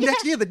holidays, fucking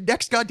the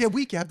next goddamn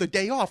week you have the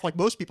day off. Like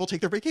most people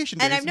take their vacation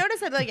days. And I've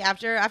noticed that like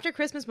after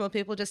Christmas, most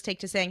people just take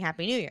to saying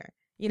Happy New Year.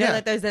 You know, Yeah.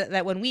 like there's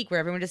that 1 week where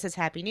everyone just says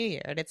Happy New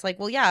Year, and it's like,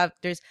 well, yeah,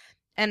 there's,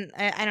 and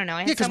I don't know, I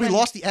had because we someone-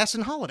 lost the S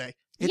in holiday.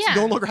 It's Yeah.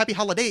 no longer Happy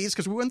Holidays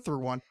because we went through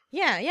one.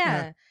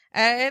 Yeah.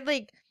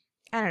 Like,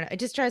 I don't know. It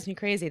just drives me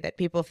crazy that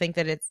people think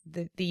that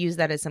they use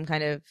that as some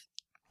kind of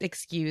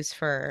excuse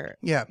for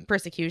Yeah.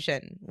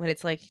 persecution when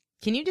it's like,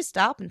 can you just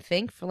stop and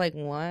think for like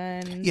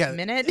 1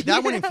 minute?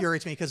 That one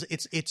infuriates me because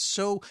it's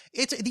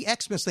the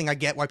Xmas thing. I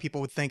get why people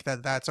would think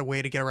that that's a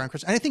way to get around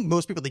Christ. And I think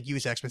most people that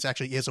use Xmas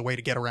actually is a way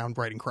to get around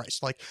writing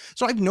Christ. Like,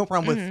 so I have no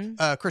problem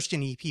with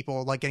Christian-y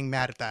people like getting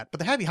mad at that. But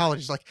the Happy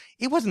Holidays, like,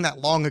 it wasn't that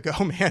long ago,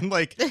 man.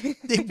 Like,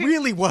 it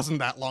really wasn't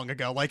that long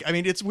ago. Like, I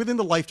mean, it's within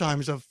the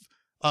lifetimes of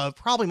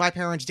probably my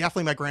parents,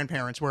 definitely my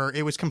grandparents, where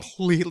it was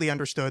completely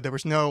understood. There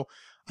was no,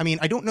 I mean,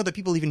 I don't know that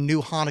people even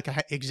knew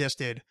Hanukkah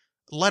existed,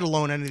 let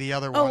alone any of the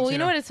other ones. Oh, well, you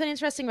know what? It's so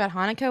interesting about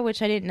Hanukkah,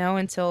 which I didn't know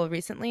until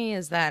recently,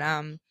 is that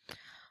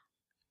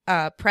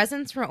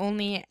presents were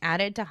only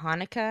added to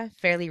Hanukkah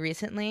fairly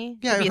recently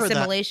Yeah, to be I heard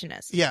that.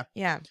 assimilationist. Yeah.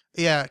 Yeah.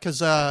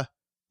 Because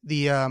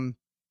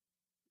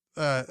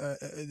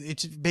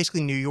it's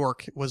basically New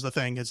York was the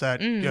thing. Is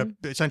that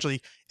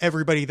essentially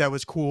everybody that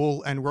was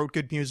cool and wrote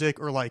good music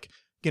or like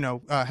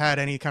had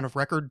any kind of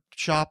record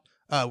shop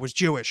was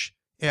Jewish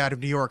out of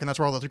New York, and that's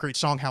where all the great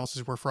song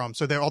houses were from.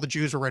 So all the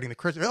Jews were writing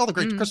all the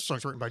great Christmas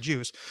songs written by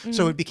Jews.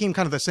 So it became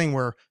kind of this thing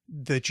where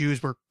the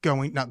Jews were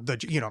going, not the,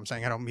 what I'm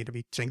saying, I don't mean to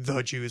be saying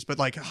the Jews, but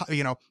like,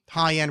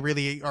 high end,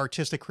 really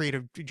artistic,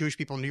 creative Jewish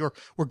people in New York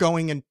were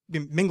going and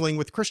mingling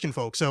with Christian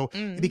folk. So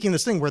it became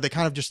this thing where they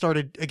kind of just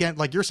started, again,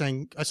 like you're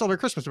saying, I celebrate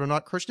Christmas, but I'm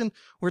not Christian,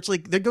 where it's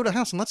like, they go to a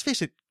house, and let's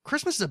face it,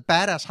 Christmas is a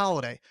badass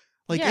holiday.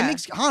 Like, it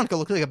makes Hanukkah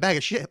look like a bag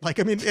of shit. Like,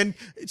 I mean, and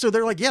so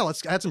they're like, yeah,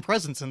 let's add some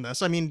presents in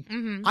this. I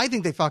mean, I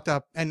think they fucked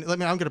up. And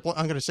I'm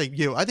gonna say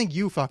I think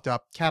you fucked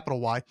up, capital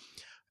Y,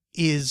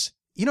 is,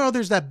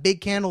 there's that big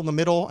candle in the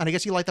middle, and I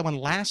guess you light that one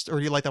last, or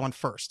you light that one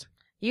first?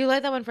 You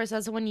light that one first.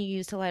 That's the one you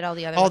use to light all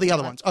the other All ones. the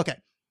other ones. Okay.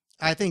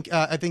 I think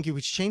you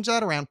would change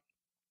that around.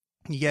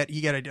 You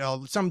get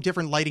some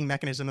different lighting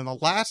mechanism. And the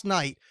last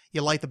night,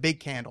 you light the big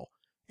candle.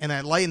 And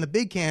that light in the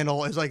big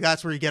candle is like,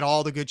 that's where you get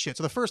all the good shit.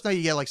 So the first night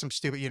you get like some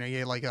stupid, you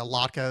get like a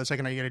latke. The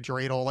second night you get a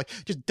dreidel, like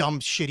just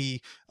dumb, shitty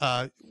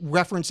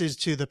references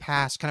to the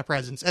past kind of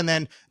presents. And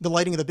then the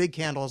lighting of the big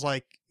candle is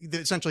like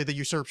essentially the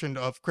usurpation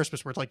of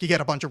Christmas, where it's like you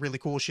get a bunch of really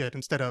cool shit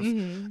instead of, I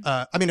mean,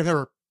 I've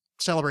never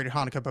celebrated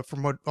Hanukkah, but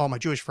from what all my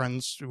Jewish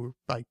friends who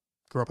I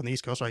grew up on the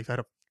East Coast, so I've had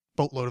a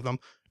boatload of them,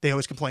 they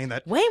always complain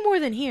that, way more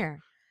than here.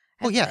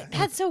 well, yeah.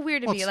 That's so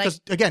weird to me. Like,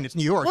 again, it's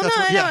New York. well, That's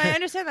no, what, I know, I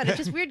understand that. It's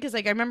just weird because,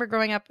 like, I remember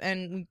growing up,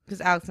 and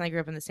because Alex and I grew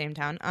up in the same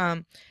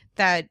town,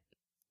 that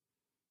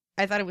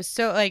I thought it was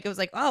so, like, it was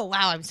like, oh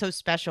wow, I'm so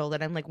special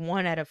that I'm like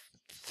 1 out of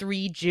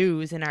 3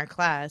 Jews in our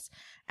class,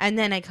 and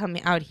then I come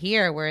out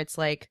here where it's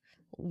like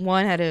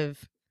 1 out of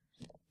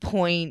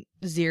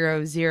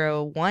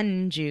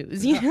 0.001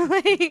 Jews,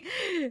 like,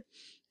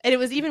 and it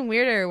was even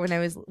weirder when I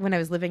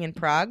was living in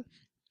Prague,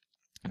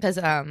 because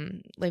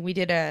like we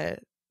did a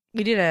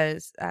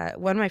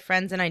one of my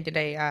friends and I did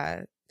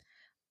a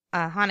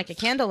Hanukkah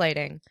candle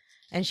lighting,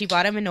 and she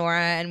bought a menorah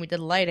and we did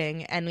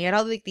lighting, and we had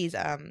all like these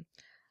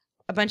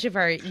a bunch of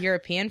our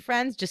European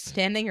friends just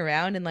standing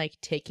around and like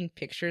taking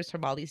pictures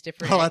from all these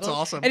different that's angles.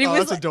 awesome. And it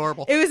was that's like,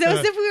 adorable. It was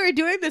as if we were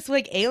doing this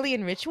like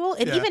alien ritual.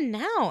 And Yeah. even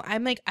now,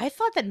 I'm like, I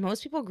thought that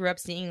most people grew up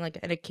seeing like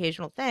an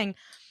occasional thing,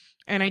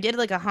 and I did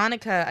like a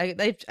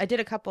Hanukkah. I did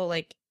a couple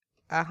like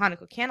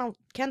Hanukkah candle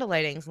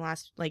lightings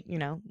last, like,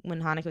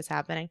 when Hanukkah was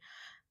happening.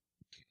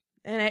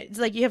 And it's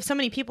like you have so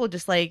many people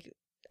just like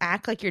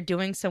act like you're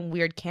doing some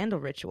weird candle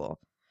ritual.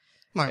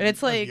 And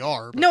it's like,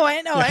 no,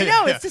 I know.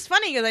 Yeah. It's just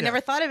funny because I never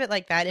thought of it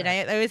like that. And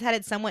I always had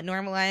it somewhat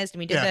normalized. And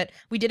we did that.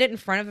 We did it in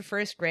front of the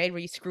first grade where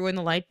you screw in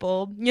the light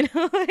bulb,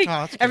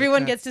 like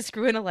everyone gets to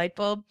screw in a light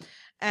bulb.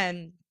 But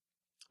I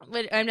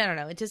don't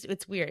know.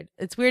 It's weird.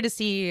 It's weird to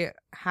see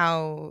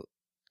how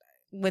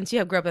once you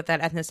have grown up with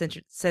that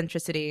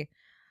ethnocentricity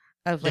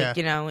of like,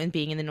 and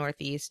being in the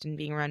Northeast and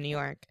being around New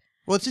York.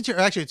 Well, it's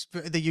actually, it's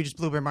that you just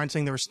blew my mind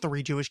saying there was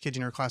 3 Jewish kids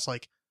in your class.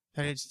 Like,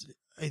 there's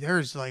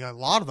like a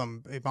lot of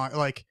them.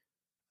 Like,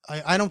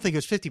 I don't think it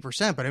was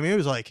 50%, but I mean, it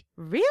was like,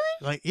 really?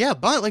 Like, yeah,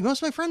 but like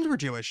most of my friends were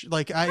Jewish.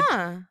 Like,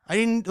 I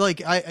didn't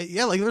like,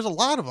 like there's a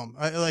lot of them.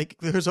 Like,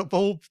 there's a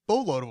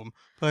boatload of them.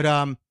 But,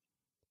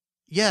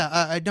 yeah,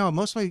 I know not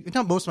most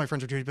of my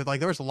friends are Jewish, but like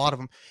there was a lot of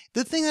them.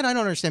 The thing that I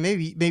don't understand,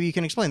 maybe you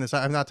can explain this.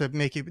 I'm not to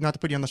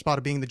put you on the spot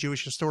of being the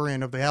Jewish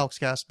historian of the Alex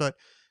Cast, but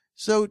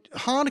so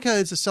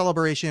Hanukkah is a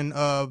celebration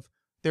of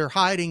they're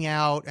hiding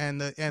out, and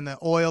the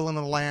oil in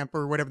the lamp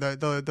or whatever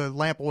the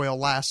lamp oil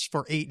lasts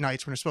for 8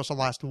 nights when it's supposed to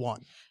last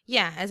 1.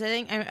 Yeah, as I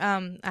think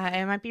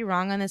I might be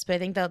wrong on this, but I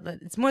think that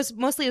it's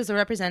mostly as a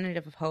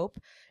representative of hope.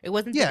 It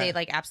wasn't that they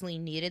like absolutely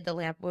needed the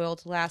lamp oil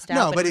to last out,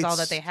 No, but it's it was all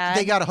that they had.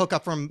 They got to hook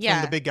up from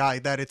the big guy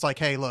that it's like,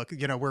 hey, look,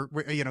 we're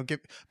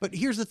But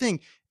here's the thing,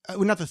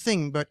 well, not the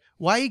thing, but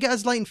why are you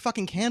guys lighting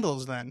fucking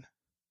candles then?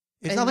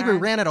 It's not like we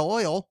ran out of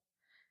oil.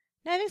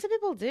 No, I think some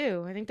people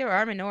do. I think there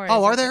are menorahs.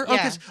 Oh, are there? Yeah. Oh,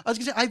 'cause I was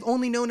gonna say I've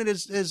only known it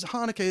as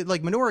Hanukkah,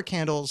 like menorah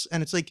candles,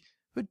 and it's like,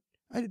 but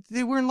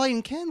they weren't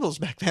lighting candles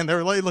back then. They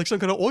were like some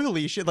kind of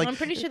oily shit. Like, I'm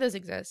pretty sure those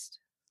exist.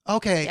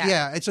 Okay,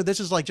 yeah. And so this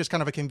is like just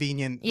kind of a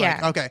convenient,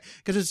 okay,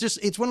 because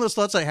it's one of those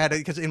thoughts I had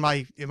because in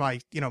my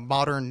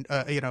modern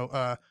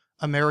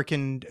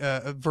American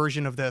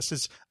version of this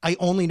is I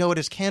only know it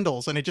as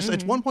candles, and it just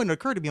at one point it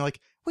occurred to me like,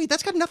 wait,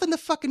 that's got nothing to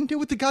fucking do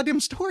with the goddamn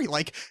story.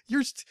 Like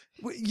you're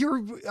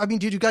I mean,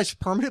 did you guys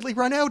permanently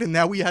run out and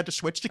now we had to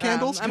switch to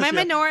candles? My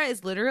menorah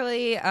is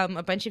literally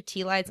a bunch of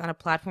tea lights on a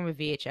platform of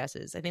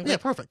VHSs. I think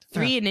perfect.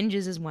 3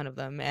 Ninjas is one of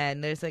them,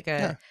 and there's like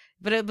a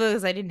but it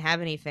was I didn't have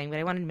anything, but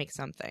I wanted to make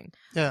something.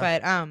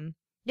 But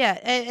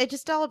it's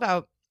just all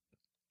about.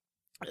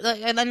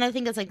 And I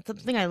think that's like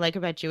something I like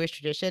about Jewish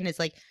tradition is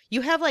like you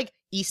have like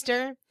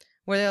Easter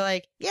where they're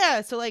like,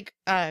 yeah, so like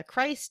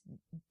Christ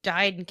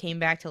died and came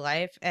back to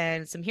life,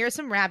 and here's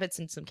some rabbits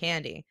and some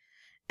candy.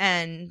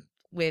 And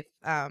with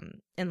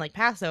in like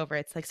Passover,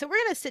 it's like, so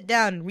we're gonna sit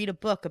down and read a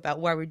book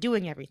about why we're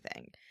doing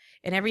everything,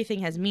 and everything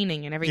has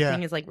meaning and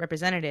everything is like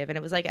representative. And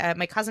it was like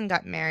my cousin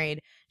got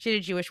married, she had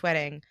a Jewish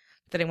wedding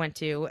that I went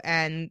to,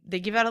 and they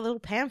give out a little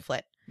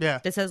pamphlet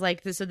that says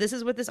like this, so this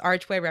is what this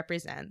archway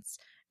represents.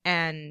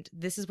 And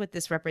this is what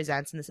this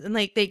represents, and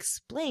like they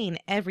explain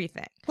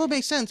everything. Well, it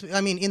makes sense.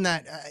 I mean, in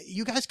that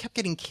you guys kept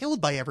getting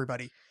killed by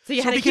everybody, so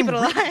you had to keep it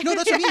alive. No,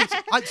 that's what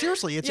I mean.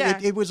 Seriously,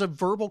 it was a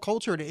verbal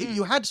culture.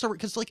 You had to start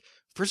because, like,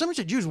 for some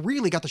reason, Jews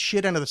really got the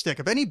shit end of the stick.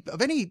 Of any,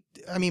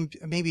 I mean,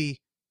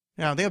 maybe.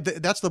 They have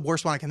that's the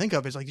worst one I can think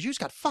of is like the Jews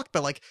got fucked by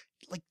like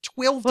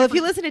 12. Well, if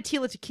you listen to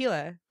Tila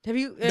Tequila, have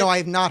you? No, I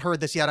have not heard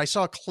this yet. I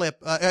saw a clip.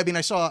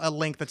 I saw a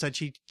link that said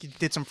she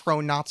did some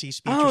pro-Nazi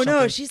speech. Oh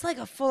no, she's like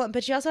a full.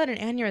 But she also had an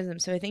aneurysm,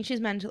 so I think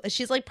she's mental.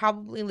 She's like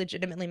probably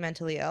legitimately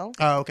mentally ill.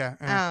 Oh, okay.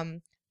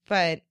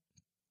 But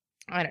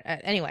I don't.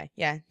 Anyway,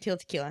 Tila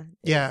Tequila.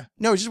 Yeah,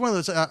 no, it's just one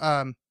of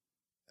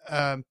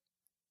those.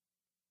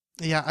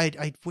 Yeah,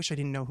 I wish I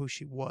didn't know who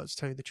she was, to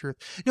tell you the truth.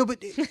 No, but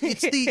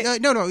it's the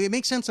no. It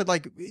makes sense that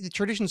like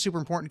tradition is super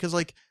important because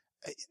like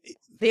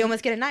they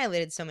almost get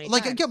annihilated so many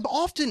times. Like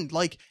often,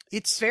 like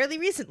it's fairly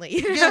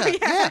recently.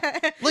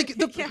 Yeah. Like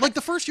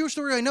the first Jewish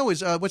story I know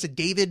is what's it?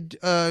 David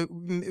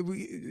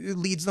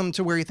leads them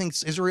to where he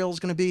thinks Israel is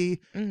going to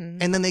be,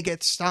 and then they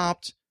get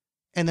stopped.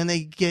 And then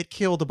they get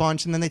killed a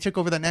bunch, and then they took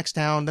over that next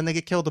town, then they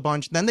get killed a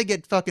bunch, then they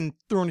get fucking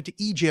thrown into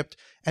Egypt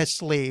as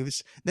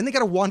slaves, then they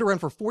gotta wander around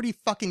for 40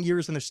 fucking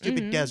years in the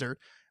stupid desert.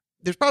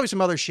 There's probably some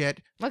other shit.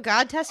 Well,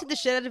 God tested the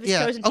shit out of his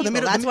chosen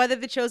people. That's why they're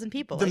the chosen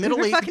people. The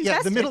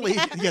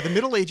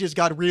Middle Ages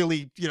got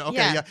really,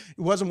 it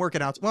wasn't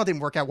working out. Well, it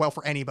didn't work out well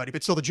for anybody,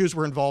 but still the Jews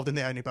were involved in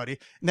anybody.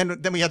 And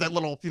then we had that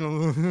little, in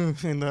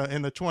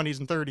the 20s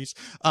and 30s,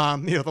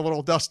 the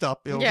little dust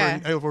up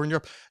over in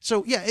Europe.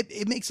 So yeah,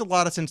 it makes a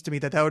lot of sense to me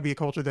that would be a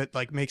culture that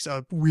like makes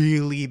a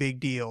really big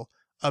deal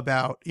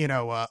about carrying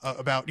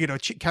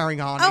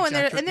on. Oh,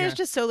 and there's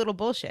just so little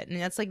bullshit,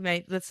 and that's like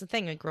that's the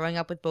thing. Like growing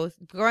up with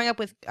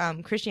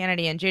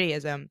Christianity and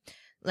Judaism,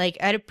 like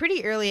at a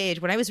pretty early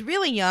age. When I was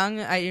really young,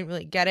 I didn't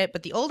really get it,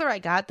 but the older I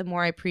got, the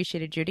more I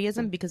appreciated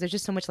Judaism because there's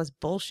just so much less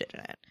bullshit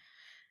in it.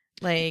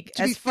 Like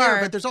to be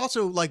fair, but there's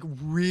also like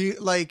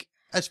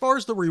as far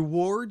as the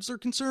rewards are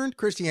concerned,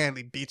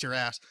 Christianity beats your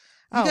ass.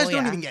 You guys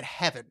don't even get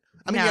heaven.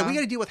 I mean, we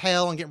got to deal with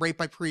hell and get raped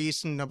by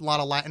priests and a lot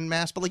of Latin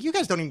mass, but like you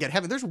guys don't even get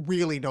heaven. There's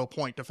really no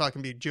point to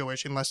fucking be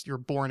Jewish unless you're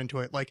born into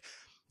it. Like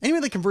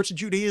anyone that converts to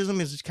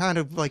Judaism is kind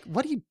of like,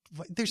 what do you?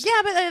 There's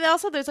but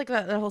also there's like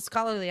the whole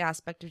scholarly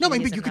aspect of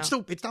Judaism. No, but you could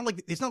still. It's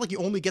not like you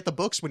only get the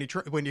books when you.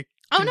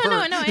 Oh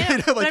convert. No.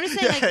 But I'm just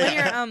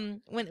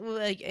saying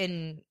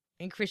when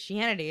in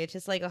Christianity, it's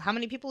just like how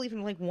many people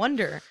even like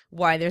wonder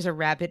why there's a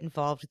rabbit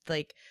involved with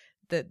like.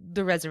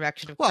 The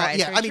resurrection of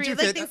Christ,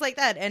 things like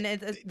that, and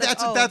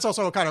that's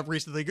also kind of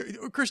recently.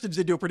 Christians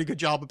did do a pretty good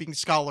job of being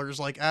scholars.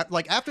 Like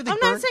after they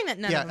not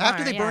saying that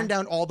after they burned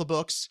down all the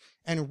books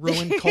and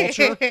ruined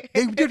culture,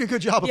 they did a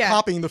good job of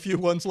copying the few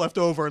ones left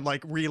over and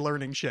like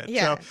relearning shit.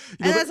 Yeah, so,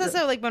 and that's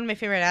also like one of my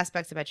favorite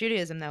aspects about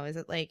Judaism, though, is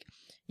that like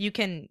you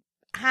can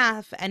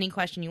have any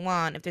question you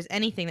want. If there's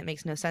anything that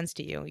makes no sense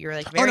to you, you're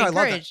like very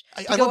encouraged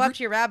to go up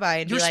to your rabbi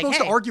and be like, "Hey." You're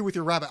supposed to argue with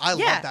your rabbi. I love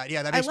that.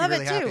 Yeah, that makes me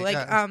really happy. I love it too. Like,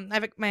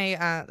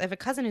 I have a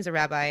cousin who's a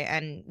rabbi,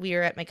 and we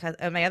were at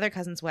my other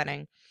cousin's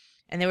wedding,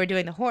 and they were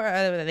doing the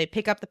horror. They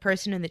pick up the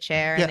person in the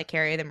chair and they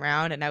carry them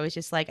around, and I was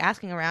just like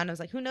asking around. I was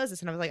like, "Who knows this?"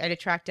 And I was like, I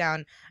tracked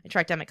down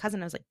my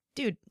cousin. I was like,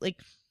 "Dude,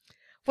 like,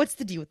 what's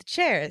the deal with the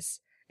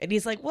chairs?" And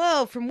he's like,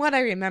 well, from what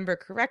I remember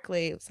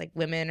correctly, it's like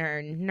women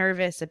are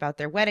nervous about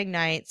their wedding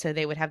night, so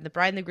they would have the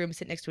bride and the groom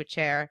sit next to a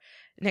chair,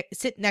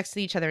 sit next to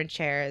each other in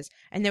chairs,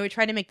 and they would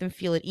try to make them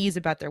feel at ease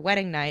about their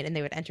wedding night, and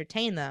they would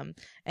entertain them.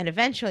 And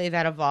eventually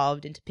that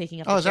evolved into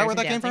picking up the Oh, is that chairs where and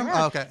that came dancing from?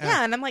 around. Oh, okay.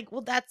 Yeah, and I'm like,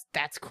 well,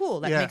 that's cool.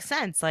 That makes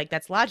sense. Like,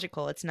 that's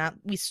logical. It's not,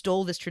 we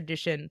stole this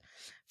tradition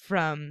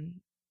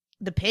from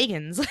the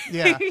pagans.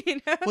 Yeah. You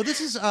know? Well,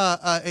 this is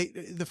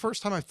the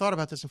first time I've thought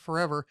about this in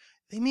forever.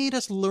 They made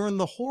us learn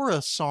the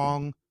Hora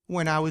song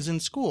when I was in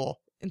school.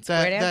 In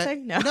square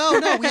dancing? No.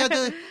 No, we had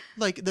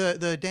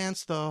the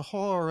dance, the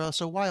Hora,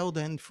 so wild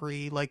and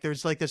free. Like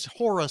there's like this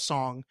Hora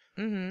song.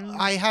 Mm-hmm.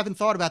 I haven't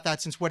thought about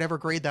that since whatever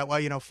grade that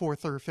was, 4th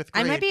or 5th grade.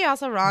 I might be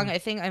also wrong. I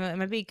think I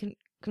might be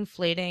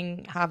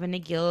conflating Hava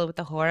Nagila with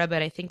the Hora,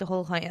 but I think the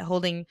whole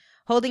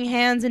holding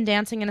hands and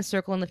dancing in a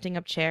circle and lifting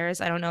up chairs,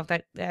 I don't know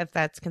if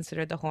that's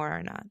considered the Hora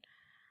or not.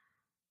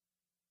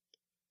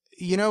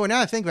 And now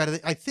I think about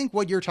it, I think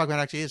what you're talking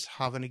about actually is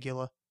Hava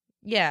Nagila.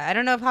 Yeah, I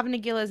don't know if Hava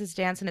Nagila is his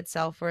dance in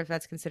itself or if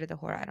that's considered the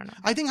Hora. I don't know.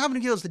 I think Hava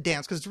Nagila is the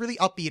dance because it's really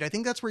upbeat. I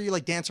think that's where you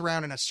like dance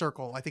around in a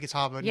circle. I think it's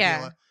Hava Nagila.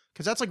 Yeah.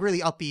 Because that's like really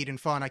upbeat and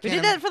fun. We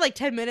did that for like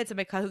 10 minutes at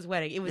my cousin's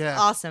wedding. It was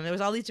awesome. There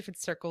was all these different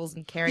circles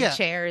and carrying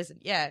chairs.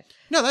 And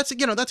No, that's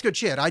that's good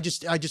shit. I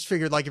just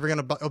figured like if you're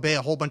gonna obey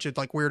a whole bunch of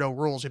like weirdo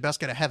rules, you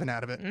best get a heaven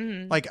out of it.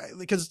 Mm-hmm. Like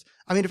because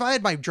I mean, if I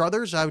had my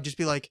druthers, I would just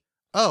be like,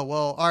 oh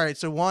well, all right.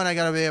 So one, I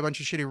gotta obey a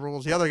bunch of shitty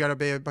rules. The other, I gotta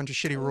obey a bunch of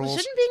shitty rules.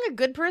 Shouldn't being a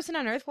good person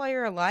on Earth while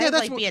you're alive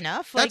be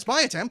enough? That's my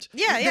attempt.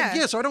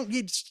 Yeah. So I don't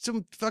need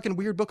some fucking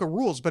weird book of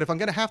rules. But if I'm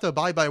gonna have to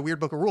abide by a weird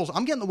book of rules,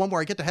 I'm getting the one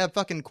where I get to have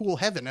fucking cool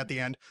heaven at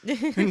the end,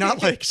 and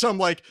not like some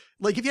like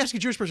if you ask a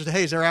Jewish person,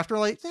 hey, is there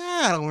afterlife?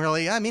 I don't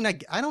really. I mean,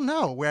 I don't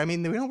know. I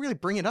mean, we don't really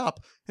bring it up.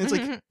 And it's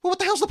like, well, what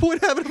the hell's the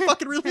point of having a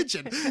fucking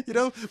religion?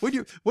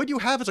 What you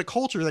have as a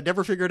culture that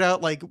never figured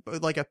out like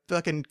a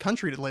fucking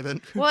country to live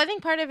in. Well, I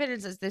think part of it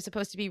is there's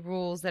supposed to be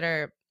rules that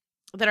are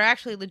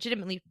actually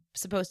legitimately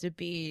supposed to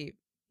be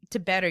to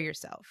better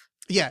yourself.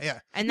 Yeah.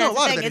 And that's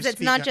the thing is it's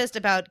not just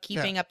about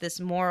keeping up this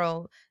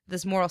moral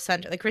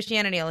center. Like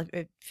Christianity,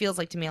 it feels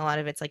like to me a lot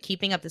of it's like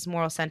keeping up this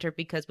moral center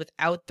because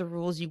without the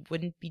rules you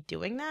wouldn't be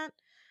doing that.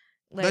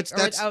 Like,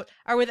 that's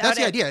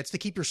the idea. It's to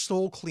keep your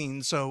soul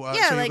clean, so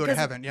you go to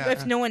heaven. Yeah.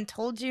 If no one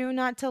told you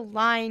not to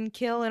lie and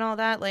kill and all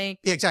that, like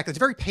yeah, exactly. It's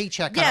very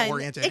paycheck kind of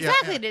oriented.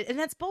 Exactly, Yeah. And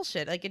that's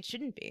bullshit. Like it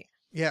shouldn't be.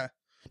 Yeah.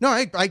 No,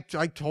 I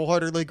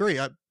wholeheartedly agree.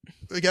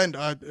 Again,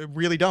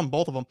 really dumb,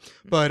 both of them.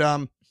 But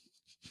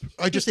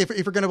I just if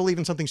we're going to believe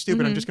in something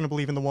stupid, I'm just going to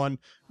believe in the one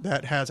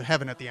that has a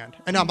heaven at the end.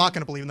 And I'm not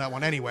going to believe in that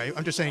one anyway.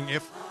 I'm just saying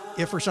if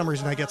for some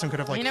reason I get some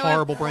kind of like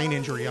horrible brain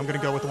injury, I'm going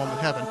to go with the one with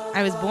heaven.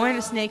 I was born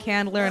a snake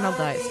handler and I'll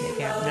die a snake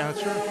handler. Yeah,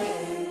 that's true.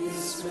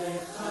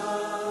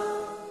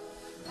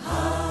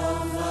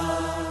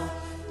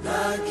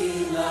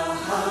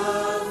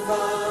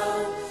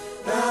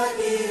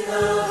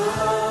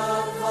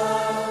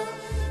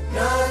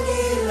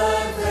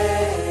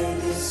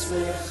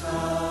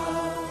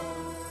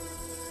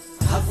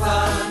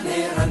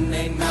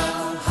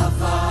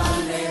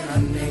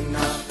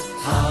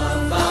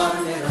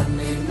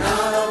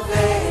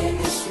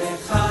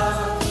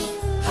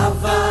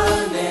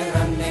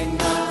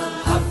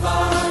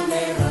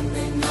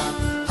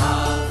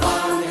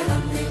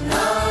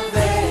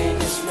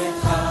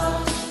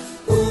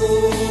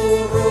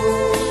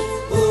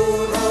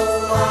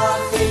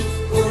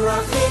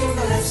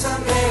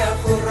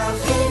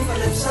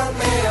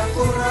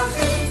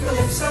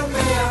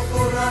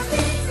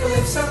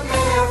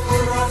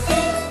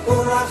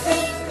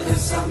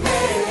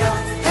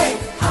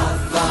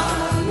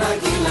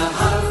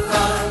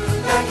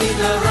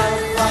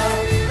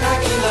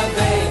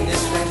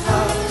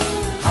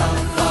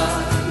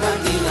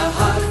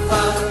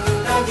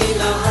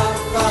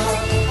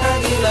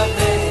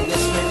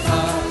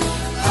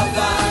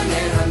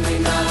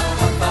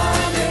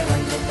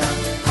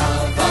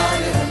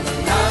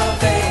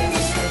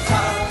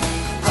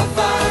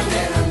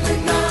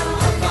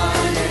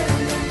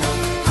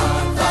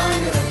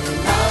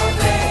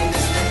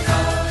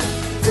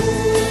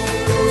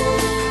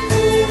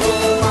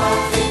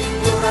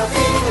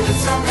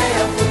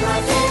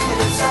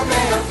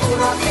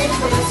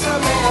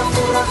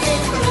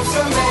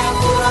 Sameh,